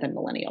totally different than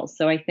millennials.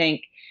 So I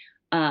think,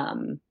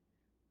 again,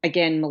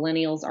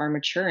 millennials are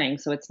maturing,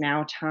 so it's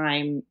now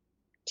time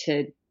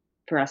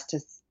for us to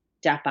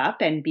step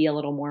up and be a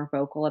little more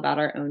vocal about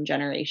our own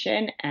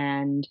generation.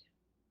 And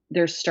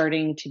there's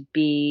starting to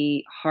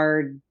be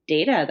hard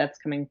data that's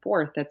coming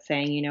forth that's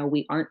saying, you know,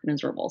 we aren't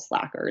miserable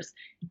slackers,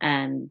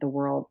 and the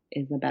world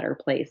is a better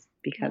place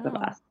because of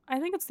us. I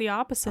think it's the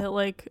opposite.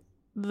 Like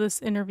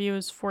this interview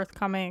is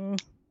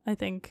forthcoming, I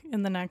think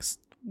in the next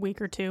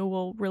week or two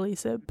we'll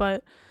release it,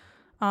 but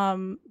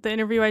The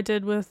interview I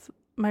did with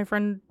my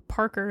friend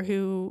Parker,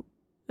 who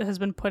has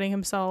been putting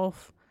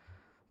himself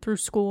through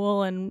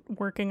school and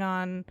working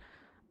on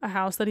a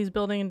house that he's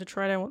building in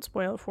Detroit. I won't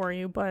spoil it for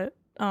you, but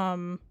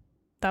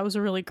that was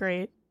a really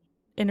great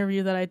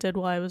interview that I did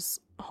while I was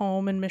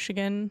home in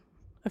Michigan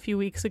a few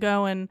weeks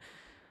ago. And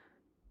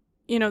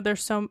you know,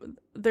 there's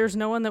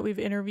no one that we've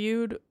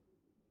interviewed,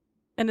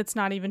 and it's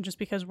not even just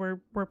because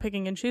we're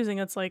picking and choosing.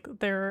 It's like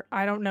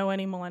I don't know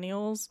any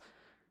millennials,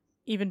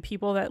 even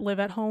people that live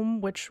at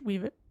home, which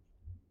we've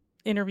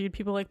interviewed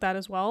people like that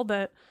as well,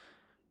 that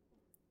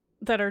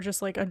are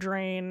just like a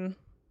drain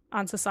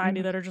on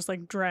society, that are just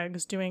like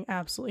dregs doing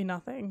absolutely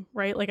nothing,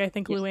 right? Like I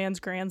think Luann's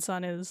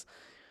grandson is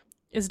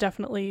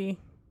definitely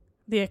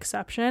the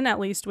exception, at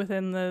least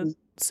within the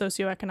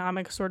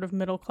socioeconomic sort of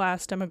middle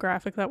class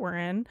demographic that we're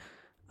in.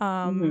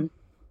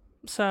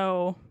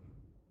 So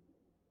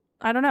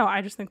I don't know.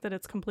 I just think that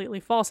it's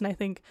completely false. And I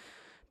think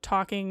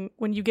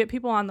when you get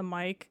people on the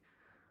mic,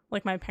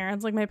 like my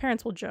parents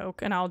will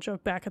joke and I'll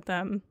joke back at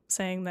them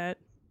saying that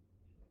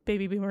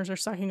baby boomers are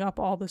sucking up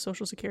all the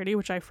Social Security,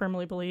 which I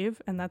firmly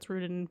believe, and that's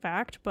rooted in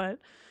fact. But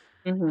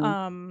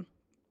when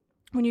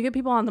you get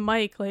people on the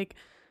mic, like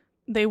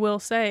they will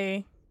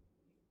say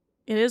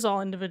it is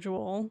all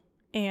individual.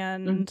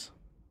 And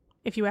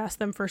if you ask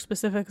them for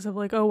specifics of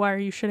like, oh, why are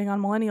you shitting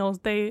on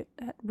millennials? They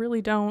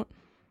really don't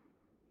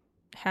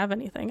have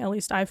anything. At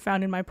least I've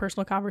found in my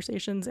personal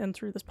conversations and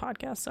through this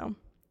podcast. So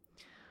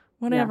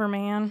whatever,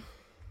 man.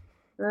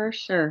 For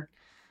sure.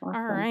 Awesome.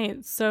 All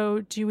right.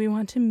 So do we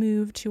want to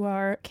move to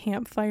our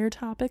campfire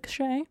topic,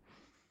 Shay?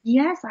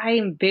 Yes, I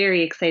am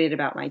very excited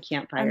about my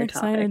campfire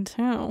topic. I'm excited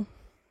too.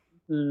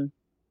 Do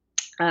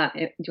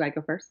I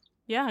go first?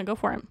 Yeah, go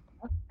for it.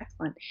 Oh,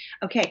 excellent.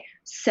 Okay,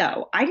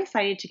 so I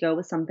decided to go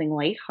with something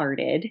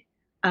lighthearted.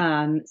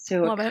 Love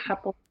a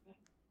couple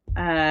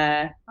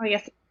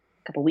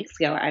weeks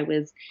ago, I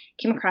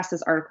came across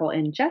this article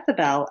in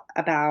Jezebel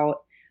about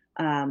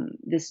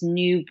this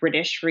new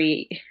British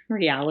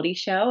reality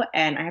show.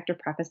 And I have to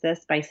preface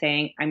this by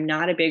saying I'm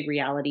not a big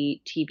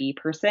reality TV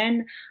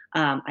person.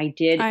 I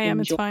am.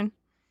 It's fine.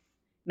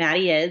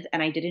 Maddie is,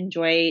 and I did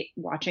enjoy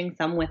watching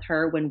some with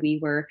her when we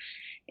were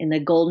in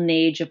the golden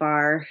age of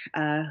our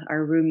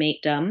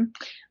roommate-dom.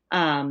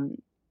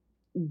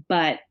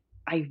 But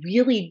I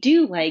really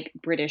do like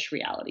British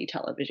reality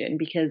television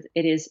because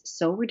it is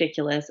so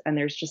ridiculous, and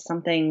there's just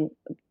something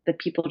that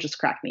people just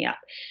crack me up.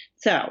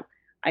 So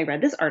I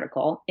read this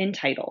article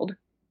entitled,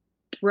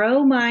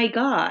 "Bro My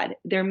God,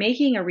 they're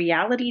making a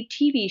reality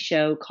TV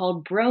show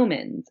called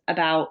Bromans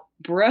about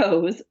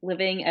bros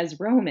living as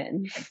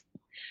Romans."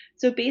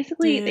 So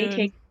basically, they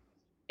take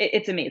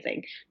it's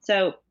amazing.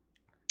 So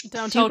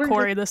don't tell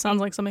Corey this sounds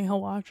like something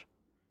he'll watch.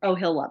 Oh,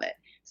 he'll love it.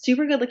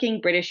 Super good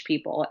looking British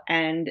people.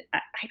 And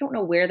I don't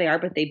know where they are,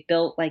 but they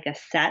built like a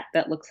set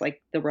that looks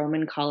like the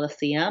Roman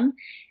Colosseum.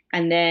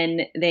 And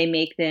then they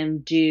make them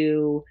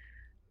do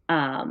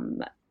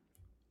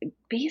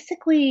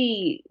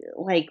basically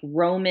like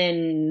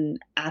Roman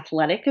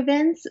athletic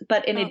events.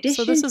 But in addition,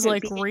 so this is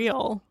like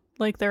real,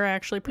 like they're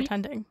actually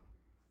pretending.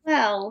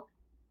 Well,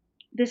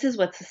 this is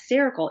what's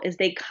hysterical is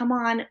they come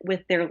on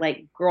with their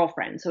like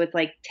girlfriends. So it's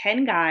like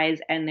 10 guys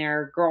and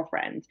their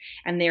girlfriends,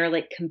 and they're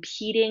like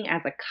competing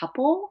as a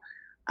couple.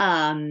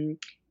 And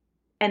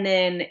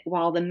then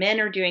while the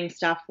men are doing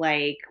stuff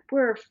like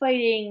we're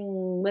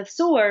fighting with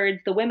swords,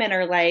 the women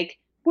are like,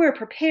 we're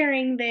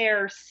preparing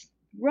their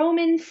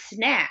Roman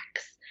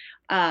snacks.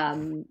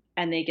 And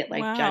they get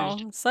like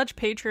judged. Such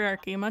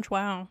patriarchy. Much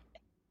wow.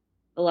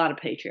 A lot of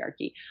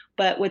patriarchy.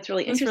 But what's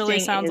really interesting really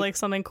sounds like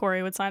something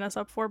Corey would sign us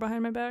up for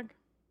behind my back.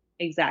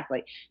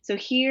 Exactly. So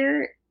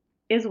here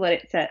is what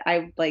it said.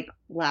 I'm like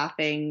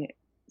laughing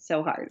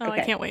so hard. Oh,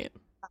 okay. I can't wait.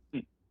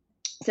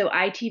 So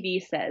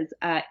ITV says,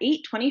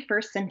 8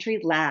 21st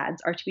century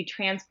lads are to be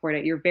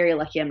transported. You're very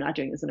lucky I'm not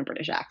doing this in a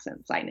British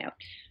accent, side note.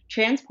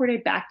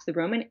 Transported back to the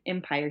Roman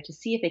Empire to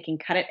see if they can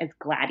cut it as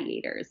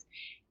gladiators.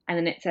 And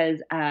then it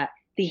says,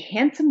 the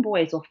handsome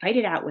boys will fight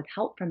it out with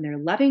help from their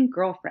loving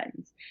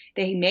girlfriends.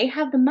 They may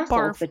have the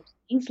muscles, but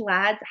these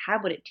lads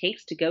have what it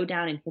takes to go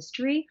down in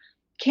history.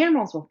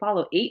 Cameras will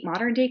follow 8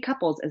 modern-day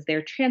couples as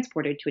they're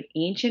transported to an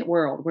ancient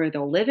world where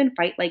they'll live and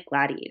fight like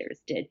gladiators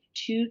did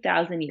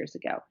 2,000 years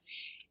ago.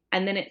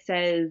 And then it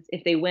says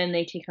if they win,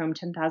 they take home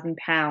 10,000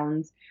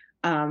 pounds.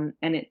 And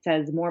it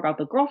says more about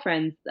the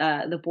girlfriends.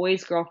 The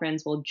boys'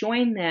 girlfriends will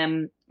join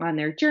them on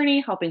their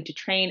journey, helping to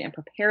train and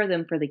prepare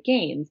them for the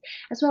games,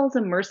 as well as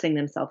immersing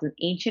themselves in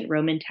ancient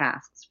Roman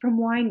tasks, from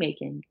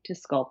winemaking to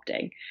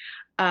sculpting.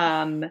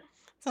 Sounds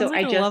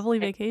like a lovely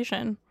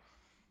vacation.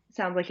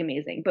 Sounds like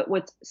amazing. But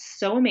what's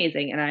so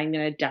amazing, and I'm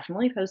going to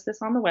definitely post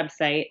this on the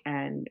website,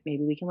 and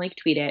maybe we can like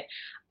tweet it.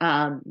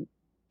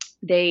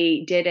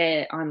 They did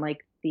it on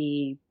like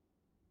the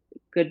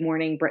Good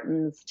Morning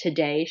Britain's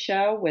Today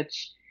show,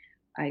 which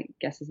I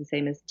guess is the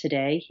same as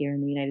Today here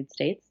in the United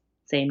States.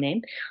 Same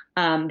name.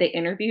 They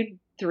interviewed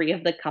 3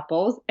 of the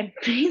couples, and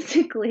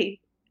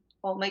basically,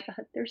 oh my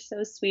God, they're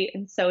so sweet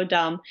and so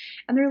dumb.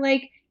 And they're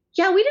like,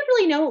 Yeah, we didn't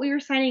really know what we were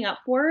signing up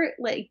for.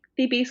 Like,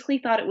 they basically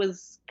thought it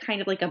was kind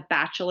of like a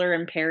Bachelor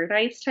in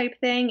Paradise type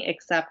thing,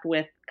 except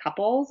with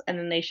couples. And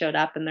then they showed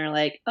up and they're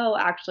like, oh,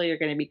 actually, you're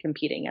going to be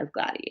competing as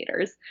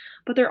gladiators.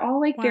 But they're all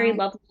like very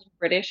Wow. lovely and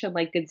British and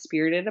like good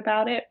spirited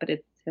about it, but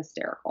it's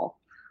hysterical.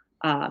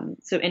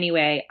 So,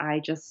 anyway, I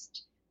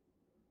just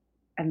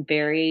am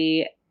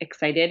very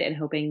excited and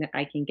hoping that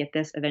I can get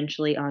this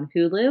eventually on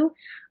Hulu.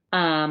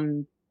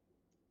 Um,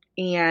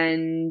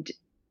 and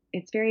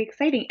it's very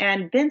exciting.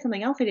 And then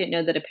something else I didn't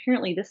know, that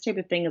apparently this type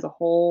of thing is a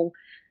whole,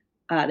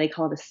 they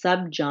call it a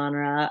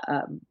subgenre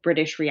of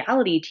British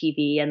reality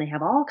TV, and they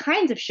have all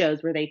kinds of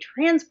shows where they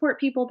transport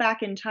people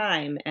back in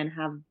time and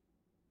have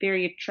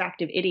very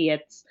attractive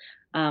idiots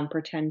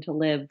pretend to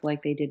live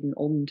like they did in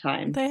olden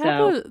times.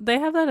 So They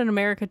have that in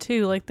America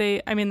too. Like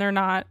I mean they're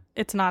not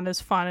it's not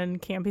as fun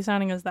and campy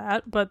sounding as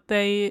that, but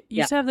they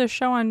yeah. used to have this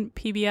show on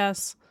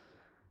PBS.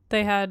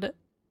 They had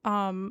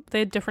they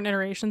had different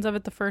iterations of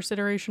it. The first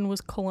iteration was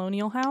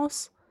Colonial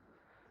House.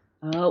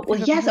 Oh If well,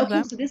 you've ever yes. heard of Okay,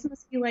 that. so this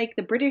must be like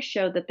the British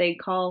show that they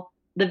call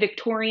the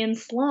Victorian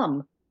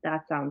Slum.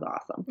 That sounds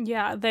awesome.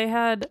 Yeah, they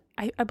had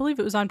I believe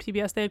it was on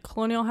PBS. They had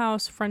Colonial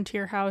House,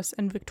 Frontier House,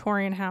 and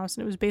Victorian House,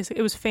 and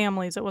it was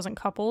families, it wasn't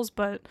couples,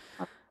 but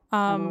I want to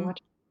um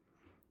watch.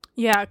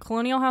 yeah,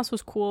 Colonial House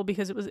was cool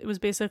because it was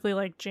basically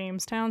like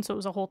Jamestown, so it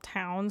was a whole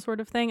town sort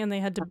of thing, and they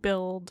had to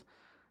build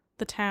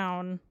the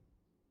town.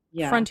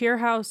 Yeah. Frontier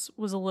House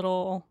was a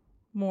little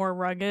more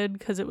rugged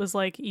because it was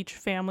like each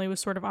family was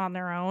sort of on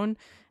their own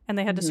and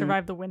they had to Mm-hmm.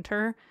 survive the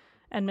winter,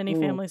 and many Ooh.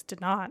 families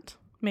did not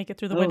make it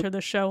through the Oh. winter.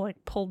 The show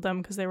like pulled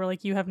them because they were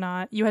like, you had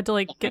to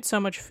like get so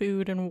much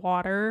food and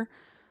water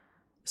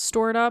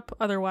stored up,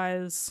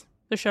 otherwise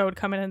the show would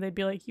come in and they'd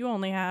be like, you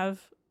only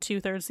have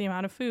 2/3 the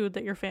amount of food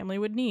that your family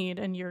would need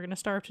and you're gonna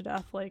starve to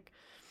death. Like,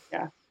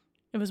 Yeah.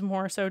 it was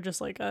more so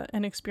just like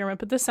an experiment,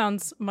 but this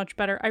sounds much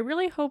better. I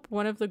really hope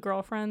one of the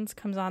girlfriends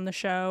comes on the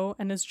show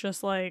and is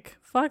just like,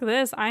 fuck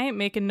this, I ain't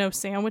making no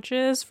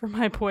sandwiches for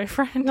my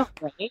boyfriend. No,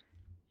 right?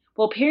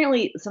 Well,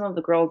 apparently some of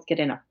the girls get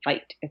in a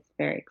fight. It's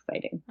very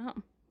exciting. Oh,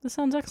 this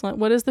sounds excellent.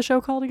 What is the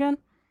show called again?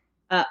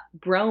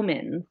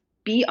 Bromans.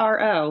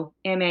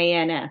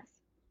 Bromans.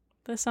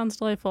 This sounds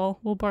delightful.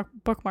 We'll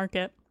bookmark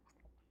it.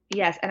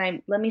 Yes, and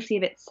I let me see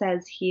if it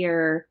says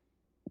here.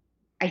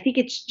 I think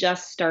it's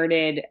just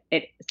started.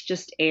 It's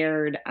just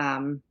aired.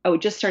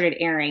 It just started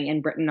airing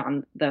in Britain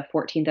on the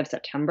 14th of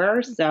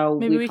September. So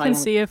Maybe we we probably can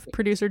won't. see if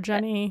producer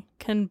Jenny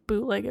can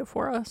bootleg it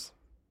for us.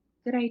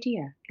 Good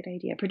idea. Good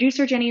idea.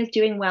 Producer Jenny is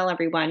doing well,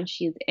 everyone.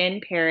 She's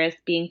in Paris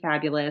being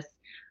fabulous.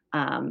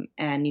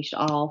 And you should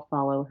all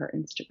follow her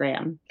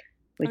Instagram, Oh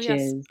which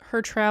yes, is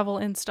her travel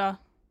Insta.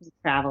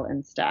 Travel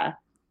Insta,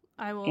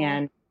 I will.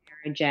 and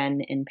Sarah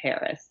Jen in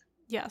Paris.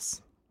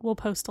 Yes, we'll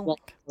post a We'll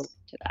link. go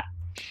to that.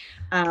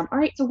 All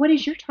right. So, what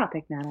is your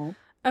topic, Natalie?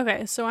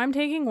 Okay, so I'm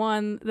taking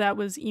one that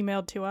was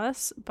emailed to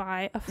us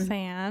by a Mhm.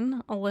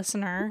 fan, a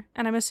listener,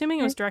 and I'm assuming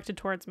it was Okay. directed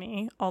towards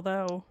me,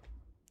 although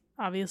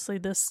obviously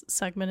this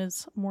segment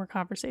is more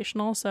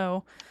conversational,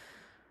 so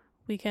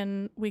we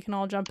can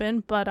all jump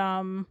in, but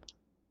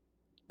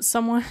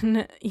someone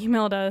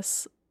emailed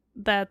us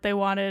that they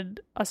wanted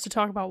us to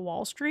talk about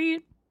Wall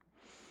Street,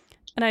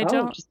 and I Oh,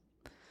 don't just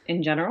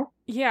in general?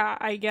 yeah,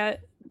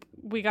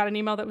 we got an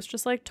email that was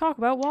just like, talk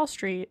about Wall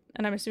Street.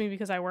 And I'm assuming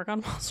because I work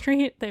on Wall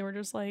Street, they were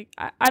just like,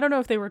 I don't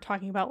know if they were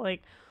talking about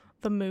like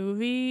the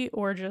movie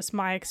or just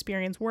my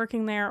experience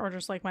working there or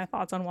just like my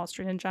thoughts on Wall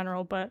Street in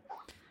general. But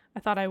I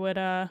thought I would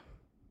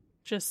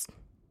just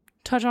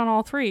touch on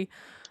all three.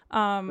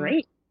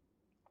 Great.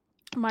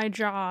 My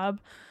job,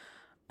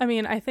 I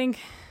mean, I think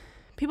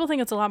people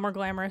think it's a lot more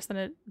glamorous than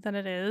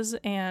it is.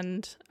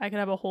 And I could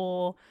have a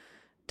whole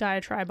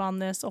diatribe on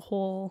this, a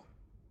whole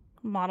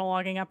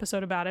monologuing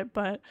episode about it,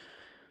 but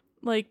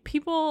like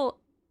people,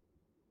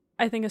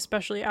 I think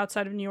especially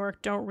outside of New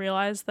York, don't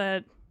realize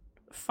that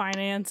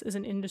finance is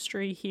an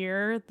industry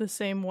here the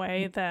same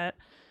way that,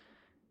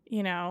 I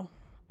don't know,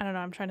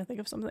 I'm trying to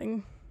think of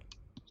something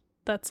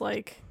that's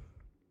like,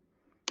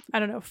 I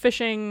don't know,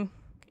 fishing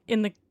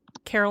in the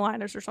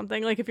Carolinas or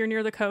something. Like if you're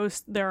near the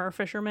coast, there are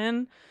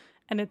fishermen,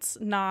 and it's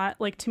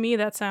not like, to me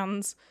that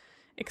sounds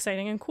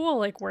exciting and cool,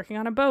 like working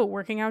on a boat,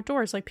 working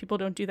outdoors. Like people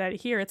don't do that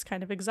here. It's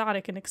kind of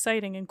exotic and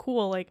exciting and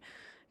cool. Like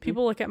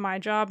people look at my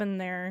job and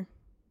they're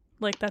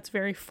like, that's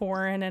very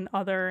foreign and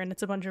other, and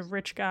it's a bunch of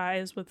rich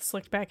guys with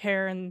slicked back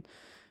hair and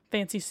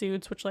fancy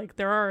suits, which like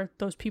there are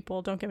those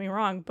people, don't get me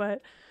wrong,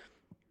 but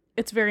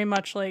it's very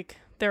much like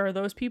there are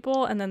those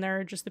people and then there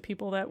are just the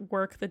people that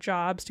work the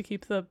jobs to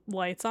keep the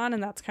lights on,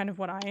 and that's kind of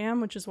what I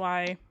am, which is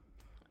why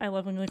I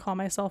lovingly call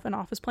myself an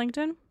office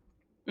plankton.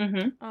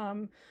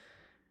 Mm-hmm.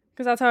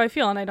 Because that's how I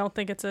feel, and I don't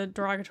think it's a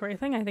derogatory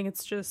thing. I think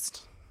it's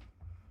just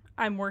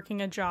I'm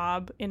working a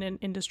job in an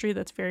industry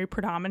that's very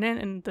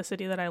predominant in the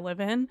city that I live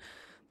in,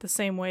 the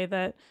same way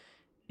that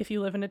if you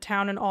live in a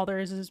town and all there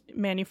is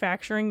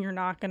manufacturing, you're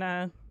not going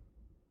to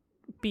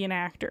be an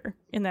actor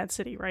in that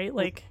city, right?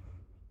 Like,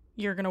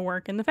 you're going to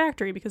work in the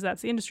factory because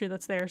that's the industry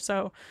that's there.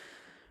 So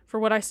for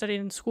what I studied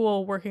in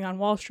school, working on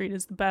Wall Street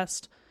is the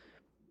best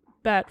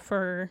bet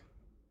for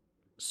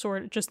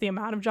sort of just the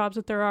amount of jobs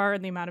that there are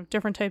and the amount of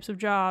different types of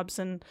jobs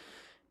and,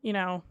 you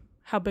know,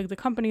 how big the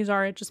companies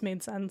are, it just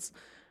made sense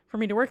for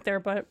me to work there.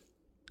 But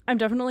I'm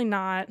definitely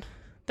not,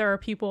 there are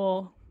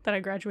people that I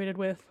graduated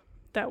with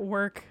that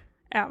work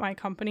at my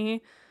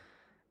company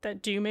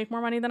that do make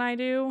more money than I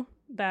do,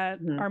 that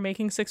are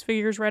making 6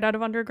 figures right out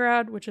of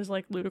undergrad, which is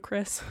like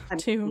ludicrous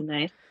too.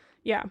 Nice.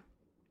 Yeah.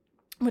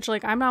 Which,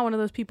 like, I'm not one of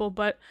those people,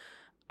 but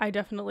I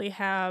definitely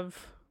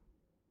have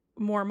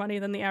more money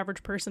than the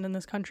average person in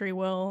this country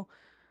will,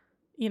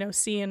 you know,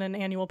 see in an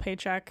annual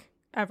paycheck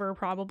ever,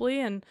 probably.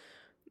 And,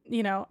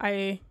 you know,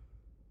 I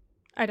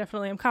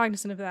definitely am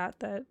cognizant of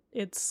that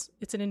it's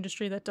an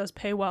industry that does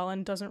pay well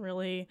and doesn't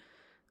really,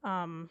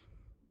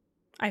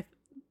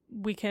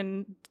 we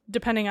can,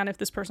 depending on if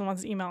this person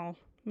wants to email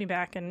me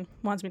back and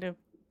wants me to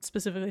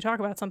specifically talk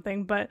about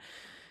something, but,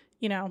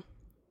 you know,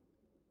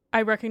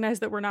 I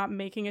recognize that we're not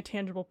making a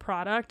tangible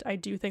product. I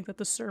do think that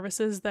the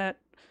services that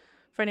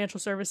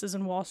financial services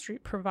and Wall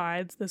Street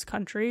provides this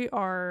country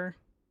are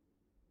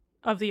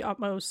of the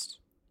utmost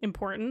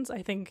importance.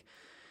 I think,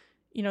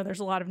 you know, there's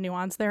a lot of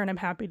nuance there, and I'm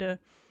happy to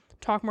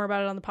talk more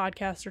about it on the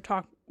podcast or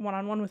talk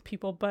one-on-one with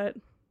people, but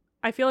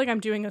I feel like I'm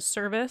doing a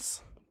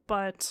service,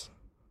 but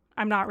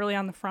I'm not really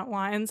on the front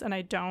lines, and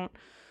I don't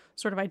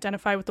sort of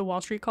identify with the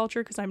Wall Street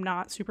culture because I'm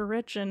not super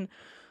rich, and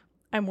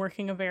I'm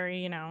working a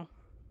very, you know,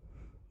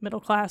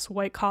 middle-class,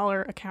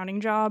 white-collar accounting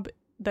job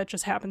that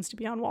just happens to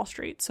be on Wall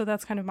Street. So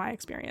that's kind of my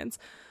experience.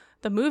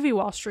 The movie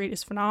Wall Street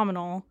is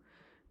phenomenal.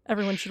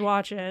 Everyone should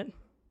watch it.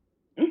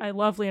 I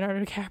love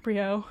Leonardo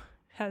DiCaprio.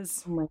 Oh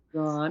my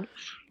God.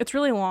 It's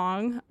really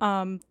long.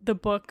 The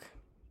book,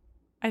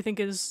 I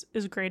think, is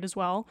great as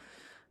well.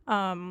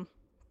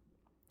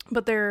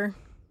 But there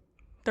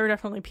are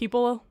definitely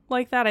people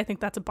like that. I think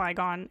that's a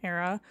bygone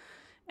era,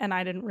 and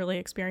I didn't really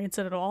experience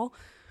it at all.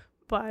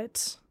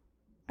 But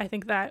I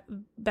think that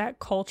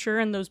culture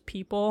and those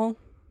people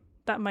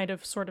that might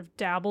have sort of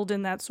dabbled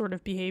in that sort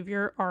of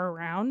behavior are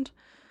around.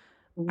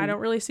 I don't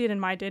really see it in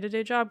my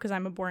day-to-day job because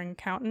I'm a boring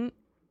accountant.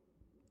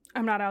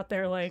 I'm not out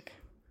there like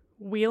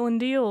wheeling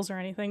deals or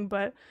anything,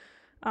 but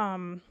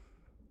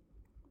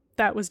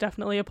that was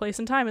definitely a place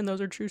and time, and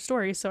those are true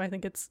stories. So I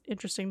think it's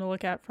interesting to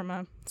look at from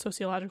a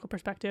sociological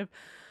perspective.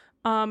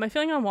 My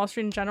feeling on Wall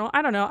Street in general,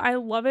 I don't know. I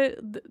love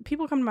it.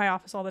 People come to my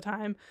office all the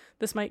time.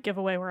 This might give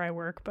away where I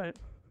work, but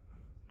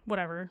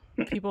whatever.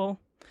 People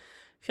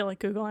feel like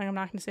Googling. I'm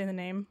not going to say the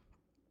name.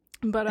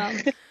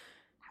 But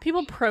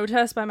people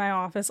protest by my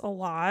office a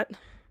lot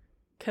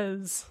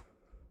because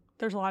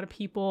there's a lot of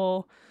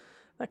people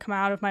that come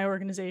out of my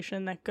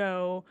organization that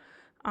go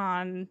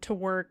on to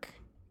work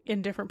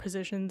in different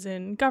positions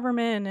in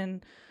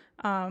government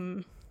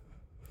and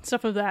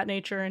stuff of that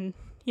nature. And,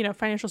 you know,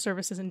 financial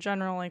services in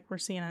general, like, we're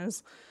seen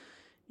as,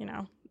 you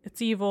know,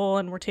 it's evil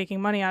and we're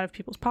taking money out of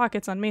people's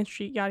pockets on Main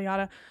Street, yada,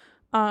 yada.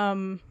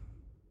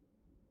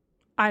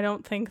 I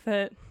don't think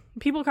that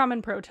people come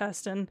and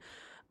protest, and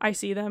I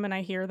see them and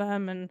I hear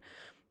them, and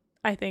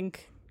I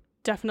think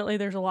definitely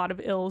there's a lot of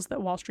ills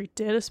that Wall Street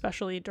did,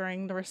 especially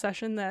during the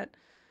recession, that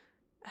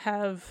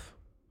have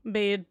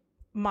made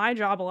my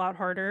job a lot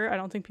harder. I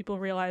don't think people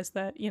realize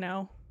that, you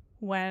know,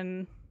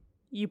 when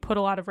you put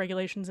a lot of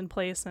regulations in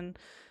place and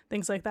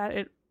things like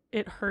that,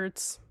 it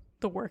hurts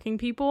the working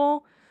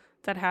people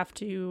that have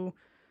to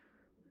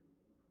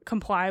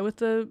comply with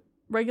the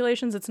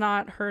regulations. It's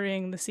not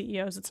hurting the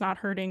CEOs. It's not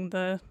hurting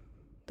the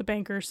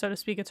bankers, so to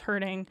speak. It's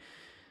hurting,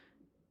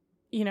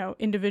 you know,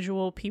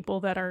 individual people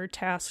that are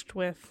tasked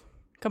with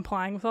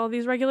complying with all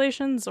these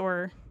regulations,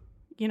 or,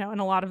 you know,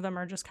 and a lot of them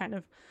are just kind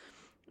of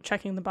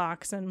checking the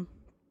box and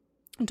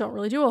don't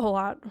really do a whole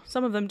lot.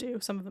 Some of them do,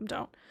 some of them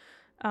don't.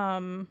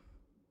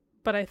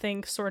 But I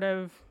think sort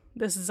of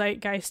this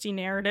zeitgeisty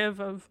narrative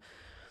of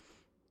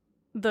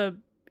the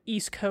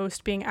East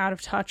Coast being out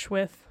of touch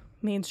with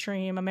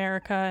mainstream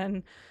America,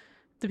 and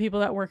the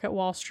people that work at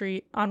Wall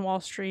Street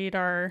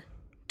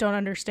don't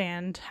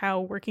understand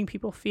how working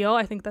people feel.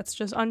 I think that's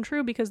just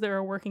untrue, because there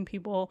are working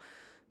people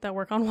that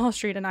work on Wall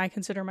Street, and I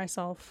consider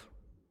myself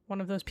one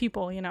of those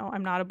people. You know,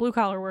 I'm not a blue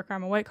collar worker,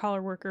 I'm a white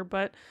collar worker,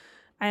 but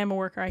I am a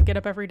worker. I get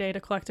up every day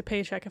to collect a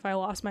paycheck. If I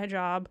lost my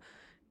job,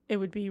 it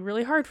would be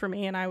really hard for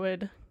me, and I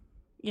would,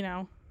 you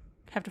know,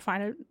 have to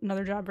find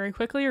another job very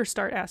quickly or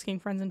start asking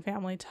friends and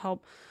family to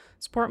help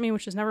support me,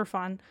 which is never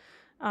fun.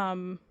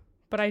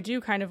 But I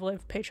do kind of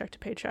live paycheck to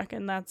paycheck,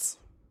 and that's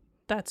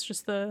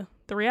just the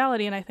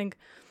reality. And I think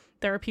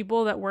there are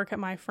people that work at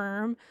my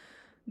firm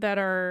that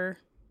are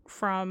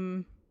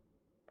from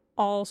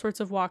all sorts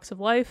of walks of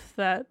life,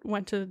 that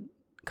went to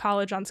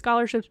college on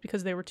scholarships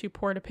because they were too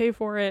poor to pay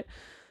for it,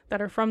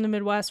 that are from the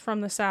Midwest,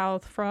 from the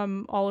South,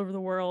 from all over the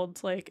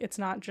world. Like, it's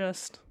not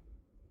just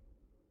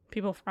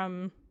people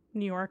from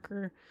New York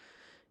or,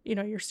 you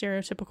know, your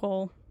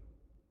stereotypical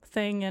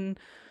thing. And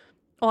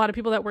a lot of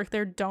people that work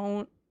there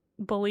don't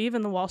believe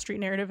in the Wall Street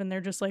narrative, and they're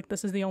just like,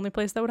 this is the only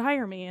place that would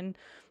hire me, and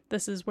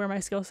this is where my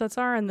skill sets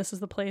are, and this is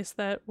the place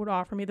that would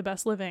offer me the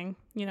best living,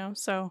 you know?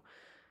 So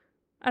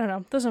I don't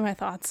know. Those are my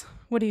thoughts.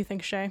 What do you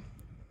think, Shay?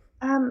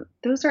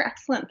 Those are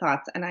excellent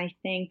thoughts. And I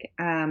think,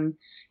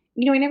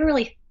 you know, I never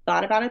really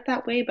thought about it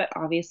that way, but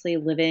obviously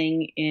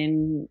living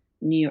in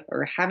New York,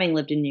 or having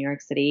lived in New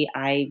York City,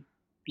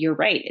 you're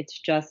right. It's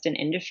just an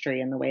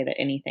industry in the way that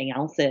anything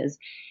else is.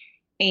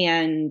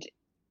 And,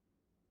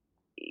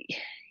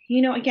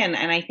 again,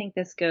 and I think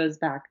this goes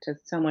back to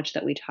so much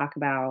that we talk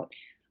about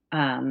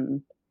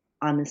on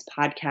this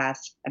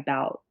podcast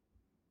about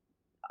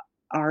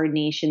our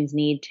nation's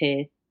need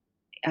to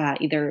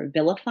either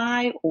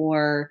vilify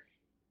or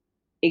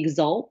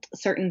exalt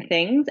certain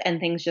things, and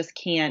things just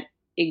can't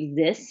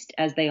exist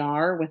as they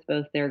are with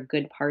both their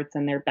good parts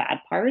and their bad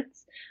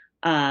parts.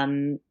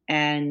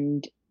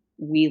 And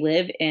we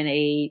live in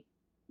a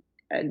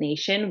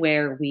nation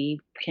where we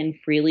can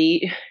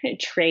freely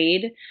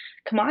trade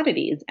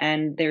commodities,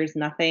 and there's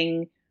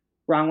nothing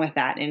wrong with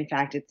that. In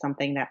fact, it's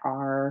something that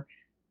our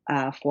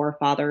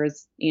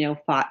forefathers,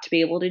 fought to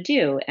be able to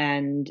do,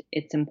 and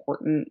it's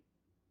important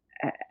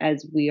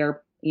as we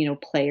are,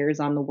 players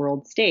on the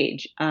world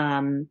stage.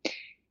 And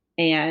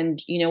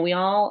we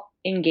all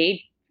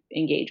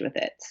engage with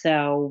it.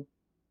 So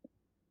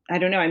I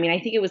don't know. I mean, I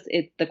think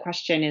the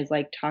question is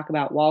like, talk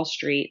about Wall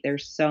Street.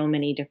 There's so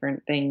many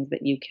different things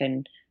that you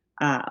can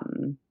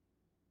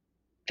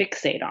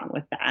fixate on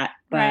with that.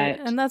 But right.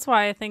 And that's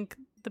why I think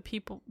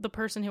the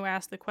person who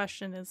asked the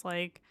question is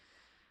like,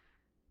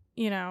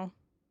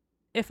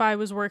 if I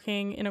was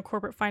working in a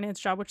corporate finance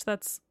job, which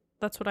that's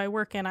what I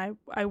work in.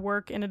 I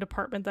work in a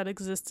department that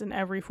exists in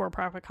every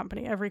for-profit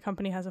company. Every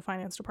company has a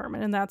finance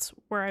department, and that's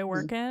where I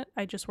work at.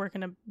 I just work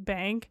in a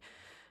bank,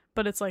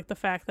 but it's like the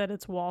fact that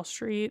it's Wall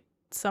Street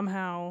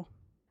somehow,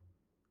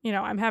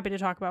 I'm happy to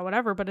talk about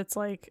whatever, but it's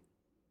like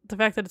the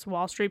fact that it's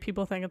Wall Street,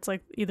 people think it's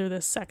like either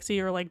this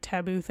sexy or like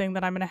taboo thing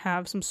that I'm going to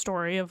have some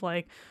story of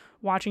like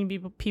watching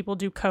people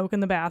do coke in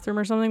the bathroom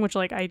or something, which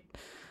like I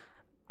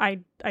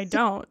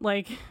don't.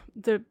 Like,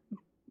 the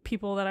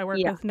people that I work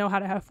with know how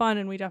to have fun,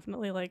 and we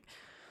definitely like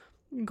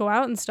go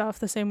out and stuff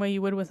the same way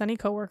you would with any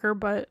coworker,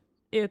 but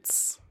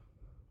it's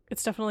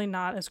definitely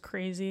not as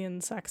crazy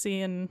and sexy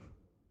and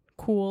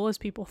cool as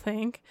people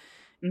think.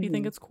 You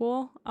think it's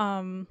cool.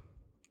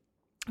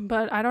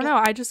 But I don't know.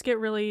 I just get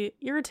really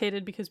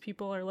irritated because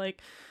people are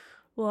like,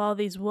 well, all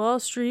these Wall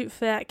Street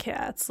fat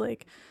cats,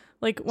 like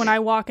when I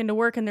walk into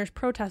work and there's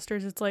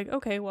protesters, it's like,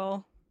 okay,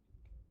 well,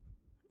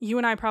 you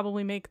and I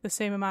probably make the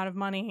same amount of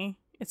money.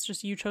 It's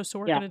just you chose to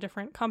work at a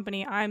different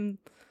company. I'm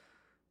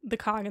the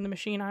cog in the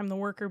machine. I'm the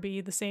worker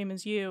bee, the same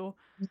as you.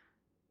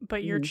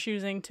 But you're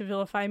choosing to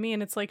vilify me.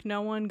 And it's like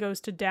no one goes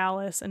to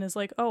Dallas and is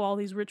like, oh, all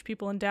these rich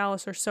people in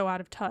Dallas are so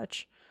out of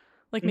touch.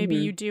 Like maybe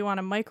you do on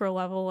a micro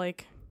level.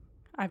 Like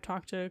I've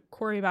talked to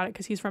Corey about it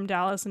because he's from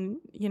Dallas. And,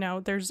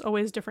 there's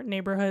always different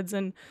neighborhoods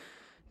and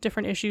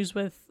different issues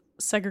with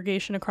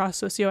segregation across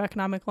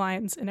socioeconomic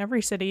lines in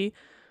every city.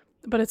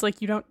 But it's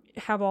like you don't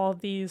have all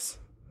these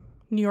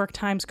New York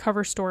Times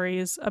cover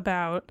stories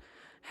about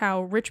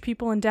how rich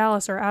people in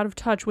Dallas are out of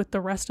touch with the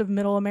rest of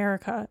middle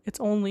America. It's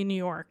only New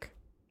York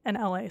and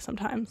LA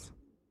sometimes.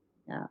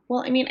 Yeah.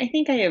 Well, I mean, I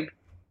think I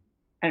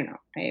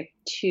have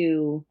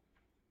two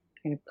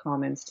kind of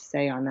comments to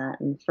say on that.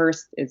 And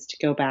first is to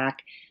go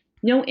back.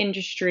 No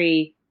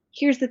industry,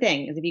 here's the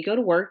thing, is if you go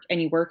to work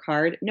and you work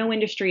hard, no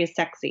industry is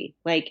sexy.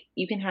 Like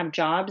you can have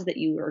jobs that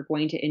you are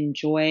going to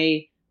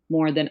enjoy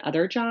more than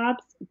other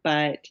jobs,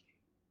 but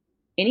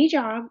any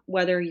job,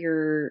 whether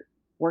you're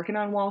working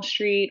on Wall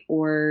Street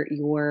or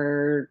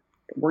you're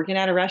working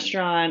at a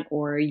restaurant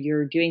or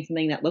you're doing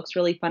something that looks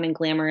really fun and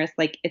glamorous,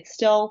 like it's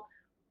still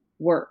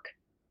work.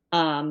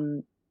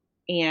 And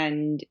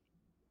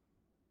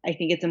I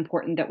think it's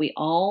important that we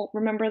all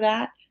remember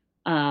that.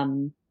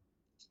 And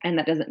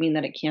that doesn't mean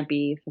that it can't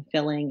be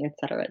fulfilling, et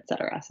cetera, et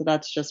cetera. So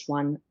that's just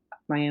one of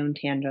my own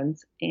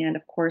tangents. And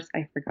of course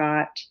I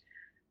forgot,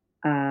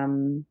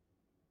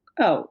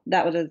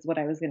 that was what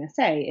I was going to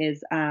say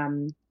is,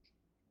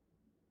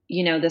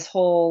 this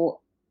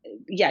whole,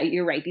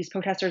 you're right. These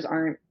protesters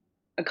aren't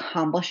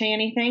accomplishing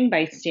anything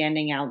by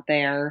standing out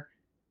there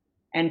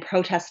and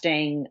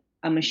protesting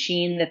a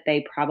machine that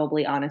they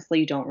probably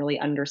honestly don't really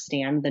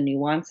understand the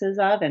nuances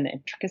of and the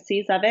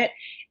intricacies of it,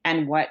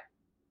 and what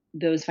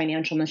those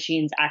financial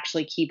machines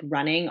actually keep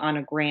running on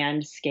a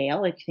grand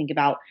scale. If you think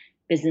about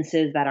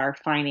businesses that are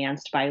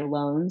financed by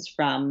loans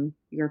from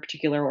your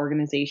particular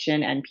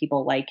organization and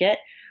people like it,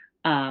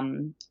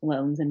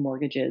 loans and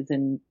mortgages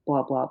and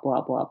blah, blah,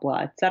 blah, blah,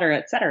 blah, et cetera,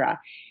 et cetera.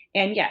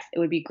 And yes, it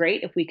would be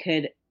great if we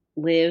could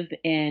live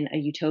in a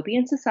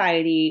utopian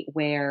society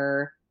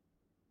where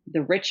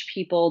the rich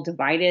people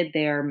divided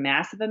their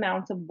massive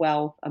amounts of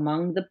wealth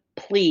among the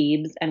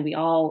plebes. And we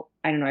all,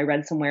 I don't know, I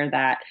read somewhere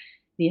that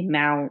the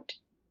amount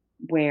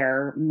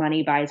where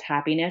money buys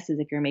happiness is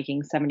if you're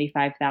making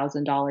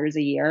 $75,000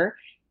 a year,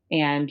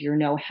 and you're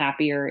no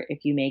happier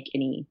if you make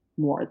any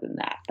more than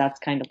that. That's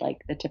kind of like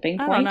the tipping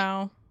point. I don't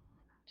know.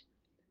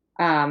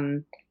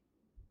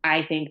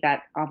 I think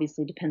that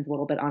obviously depends a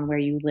little bit on where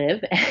you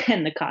live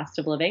and the cost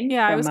of living.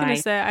 Yeah, I was going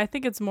to say, I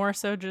think it's more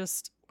so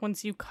just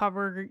once you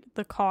cover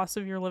the cost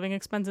of your living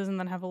expenses and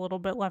then have a little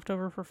bit left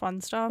over for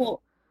fun stuff.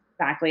 Well,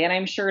 Exactly. And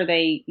I'm sure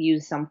they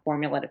use some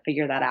formula to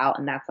figure that out.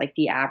 And that's like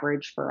the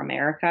average for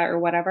America or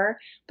whatever.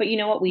 But you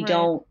know what?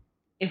 Right.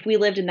 If we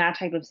lived in that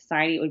type of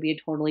society, it would be a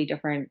totally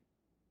different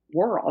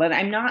world. And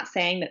I'm not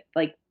saying that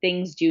like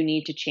things do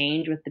need to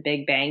change with the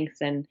big banks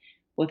and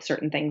with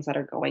certain things that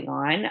are going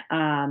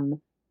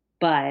on.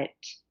 But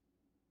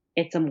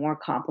it's a more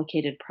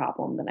complicated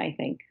problem than I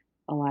think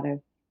a lot of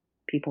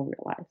people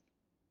realize.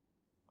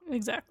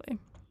 Exactly.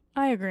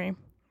 I agree.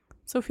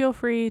 So feel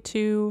free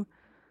to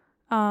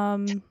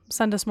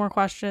send us more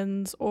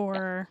questions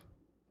or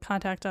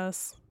contact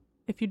us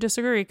if you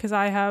disagree, because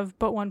I have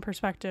but one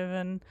perspective,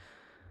 and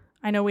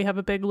I know we have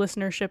a big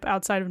listenership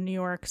outside of New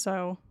York,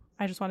 so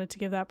I just wanted to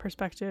give that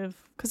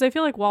perspective, because I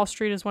feel like Wall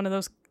Street is one of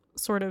those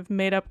sort of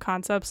made up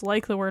concepts,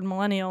 like the word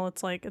millennial.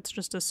 It's like it's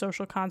just a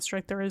social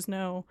construct. There is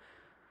no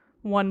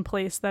one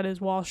place that is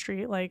Wall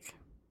Street. Like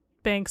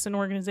banks and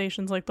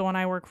organizations like the one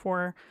I work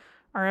for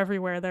are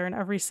everywhere. They're in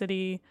every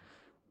city.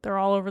 They're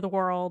all over the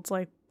world.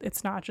 Like,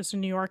 it's not just a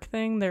New York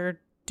thing. They're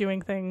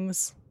doing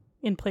things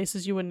in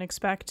places you wouldn't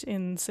expect,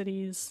 in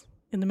cities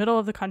in the middle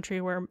of the country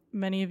where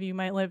many of you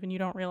might live, and you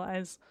don't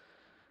realize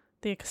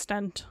the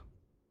extent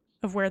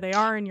of where they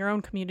are in your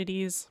own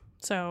communities.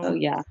 So, Oh,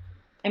 yeah.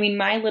 I mean,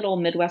 my little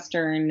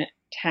Midwestern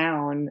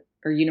town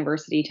or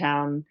university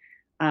town,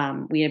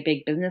 we had a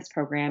big business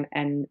program,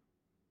 and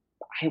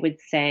I would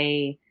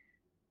say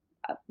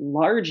a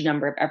large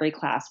number of every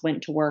class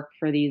went to work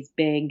for these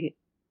big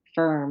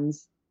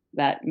firms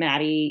that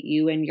Maddie,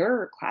 you and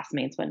your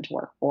classmates went to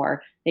work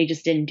for. They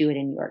just didn't do it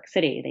in New York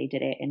City. They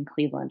did it in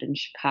Cleveland and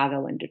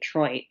Chicago and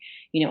Detroit,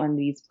 in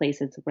these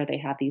places where they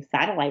have these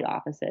satellite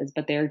offices,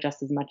 but they're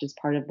just as much as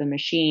part of the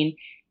machine,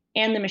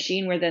 and the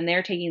machine where then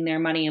they're taking their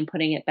money and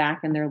putting it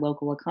back in their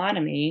local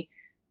economy.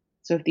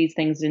 So if these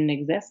things didn't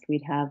exist,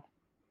 we'd have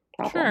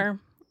problems. Sure.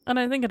 And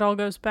I think it all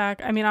goes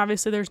back. I mean,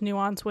 obviously there's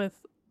nuance with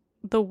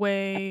the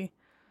way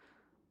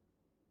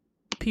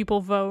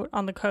people vote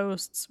on the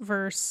coasts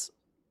versus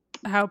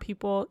how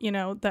people,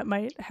 that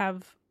might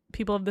have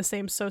people of the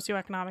same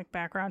socioeconomic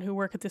background who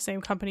work at the same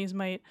companies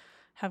might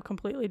have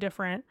completely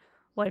different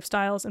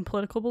lifestyles and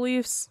political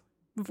beliefs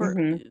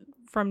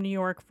from New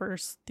York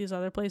versus these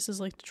other places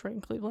like Detroit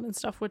and Cleveland and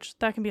stuff, which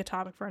that can be a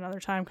topic for another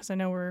time because I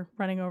know we're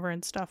running over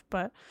and stuff,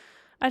 but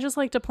I just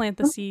like to plant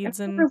the seeds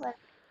and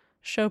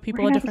show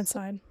people a different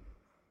side.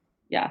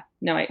 Yeah,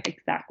 no,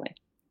 exactly.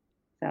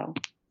 So,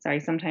 sorry,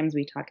 sometimes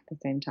we talk at the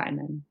same time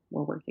and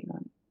we're working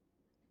on it.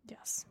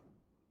 Yes.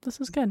 This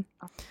is good.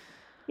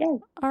 Yeah.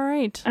 All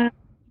right.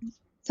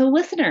 So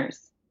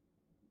listeners,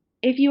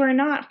 if you are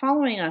not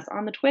following us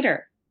on the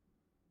Twitter,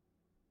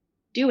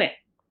 do it.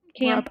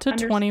 We're up to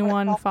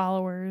 21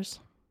 followers,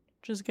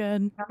 which is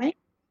good. How many?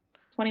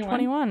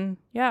 21.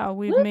 Yeah,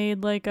 we've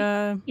made like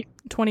a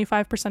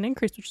 25%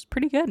 increase, which is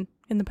pretty good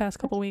in the past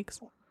couple weeks.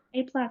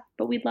 A+,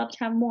 but we'd love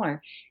to have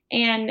more.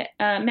 And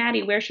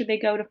Maddie, where should they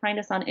go to find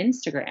us on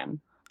Instagram?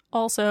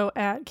 Also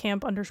at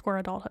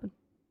camp_adulthood.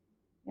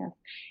 Yes.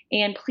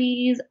 And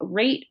please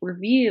rate,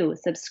 review,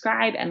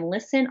 subscribe, and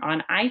listen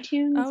on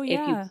iTunes. Oh,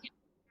 yeah. If you can't figure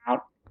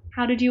out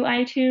how to do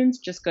iTunes,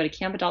 just go to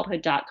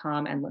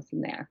campadulthood.com and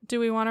listen there.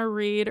 Do we want to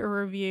read a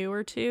review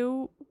or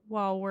two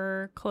while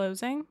we're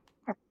closing?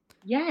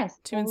 Yes.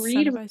 To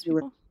incentivize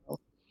people.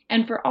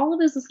 And for all of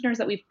those listeners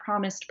that we've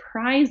promised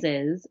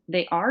prizes,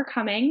 they are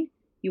coming.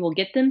 You will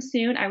get them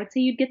soon. I would say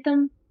you'd get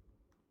them,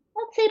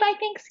 let's say, by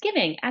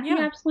Thanksgiving at the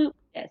absolute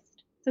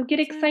latest. So get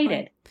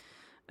excited.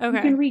 Okay.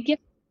 You can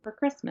re-gift for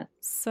Christmas.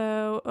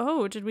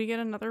 So, did we get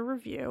another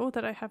review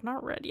that I have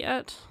not read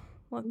yet?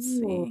 Let's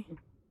see.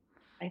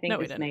 I think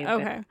we didn't.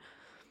 Okay.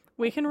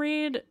 We can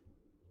read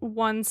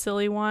one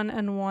silly one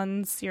and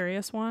one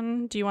serious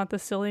one. Do you want the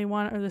silly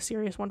one or the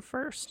serious one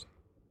first?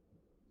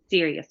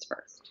 Serious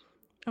first.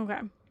 Okay.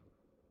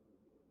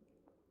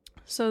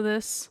 So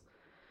this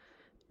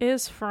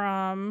is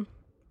from...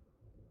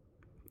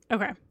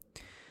 Okay.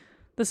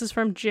 This is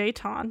from Jay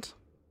Taunt.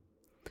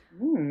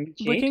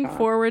 Looking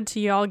forward to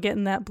y'all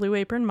getting that Blue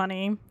Apron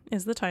money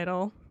is the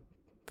title.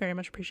 Very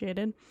much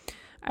appreciated.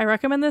 I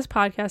recommend this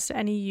podcast to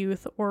any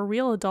youth or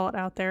real adult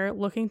out there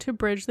looking to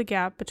bridge the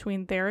gap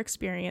between their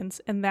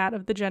experience and that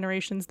of the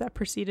generations that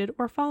preceded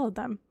or followed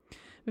them.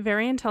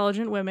 Very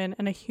intelligent women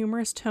and a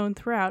humorous tone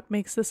throughout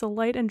makes this a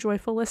light and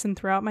joyful listen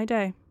throughout my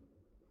day.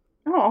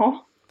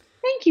 Oh,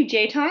 thank you,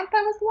 Jay-Ton.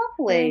 That was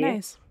lovely. Very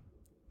nice.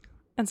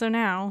 And so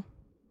now,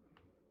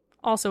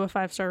 also a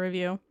 5-star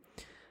review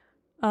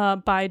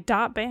by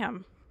Dot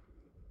Bam.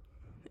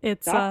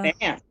 It's Dot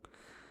Bam.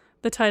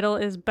 The title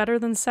is Better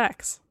Than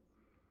Sex.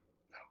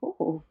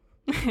 Oh.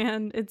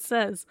 And it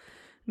says,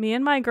 me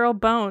and my girl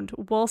boned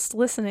whilst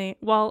listening,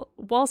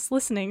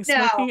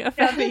 smoking a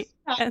fatty.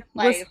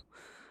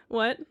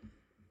 What?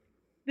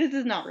 This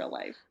is not real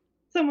life.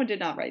 Someone did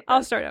not write this.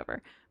 I'll start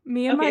over.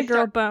 Me and my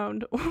girl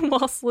boned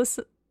whilst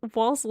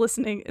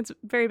listening. It's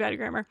very bad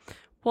grammar.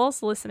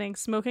 Whilst listening,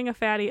 smoking a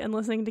fatty, and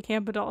listening to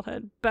Camp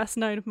Adulthood. Best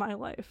night of my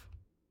life.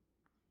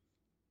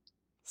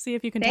 See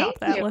if you can top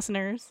that,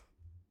 listeners.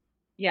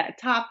 Yeah,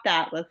 top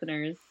that,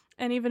 listeners.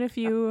 And even if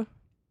you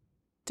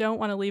don't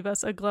want to leave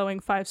us a glowing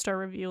 5-star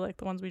review like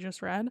the ones we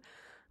just read,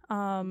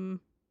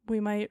 we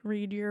might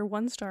read your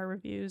 1-star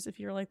reviews if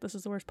you're like, this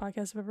is the worst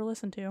podcast I've ever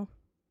listened to.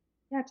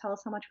 Yeah, tell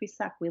us how much we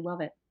suck. We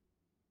love it.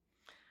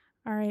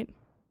 All right.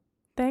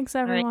 Thanks,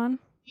 everyone.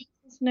 Thanks,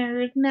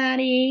 listeners.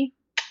 Maddie.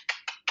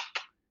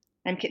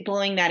 I'm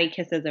blowing Maddie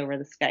kisses over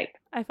the Skype.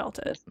 I felt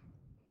it.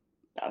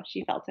 So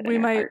she felt it. We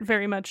in her might heart.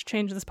 very much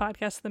change this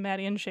podcast to the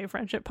Maddie and Shay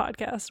Friendship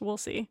Podcast. We'll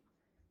see.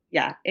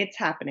 Yeah, it's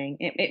happening.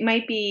 It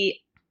might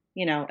be,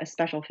 a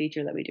special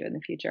feature that we do in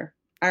the future.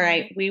 All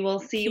right. We will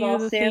see you all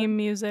soon. Cue the theme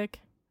music.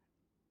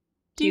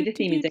 Cue the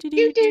theme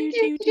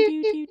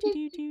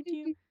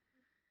music.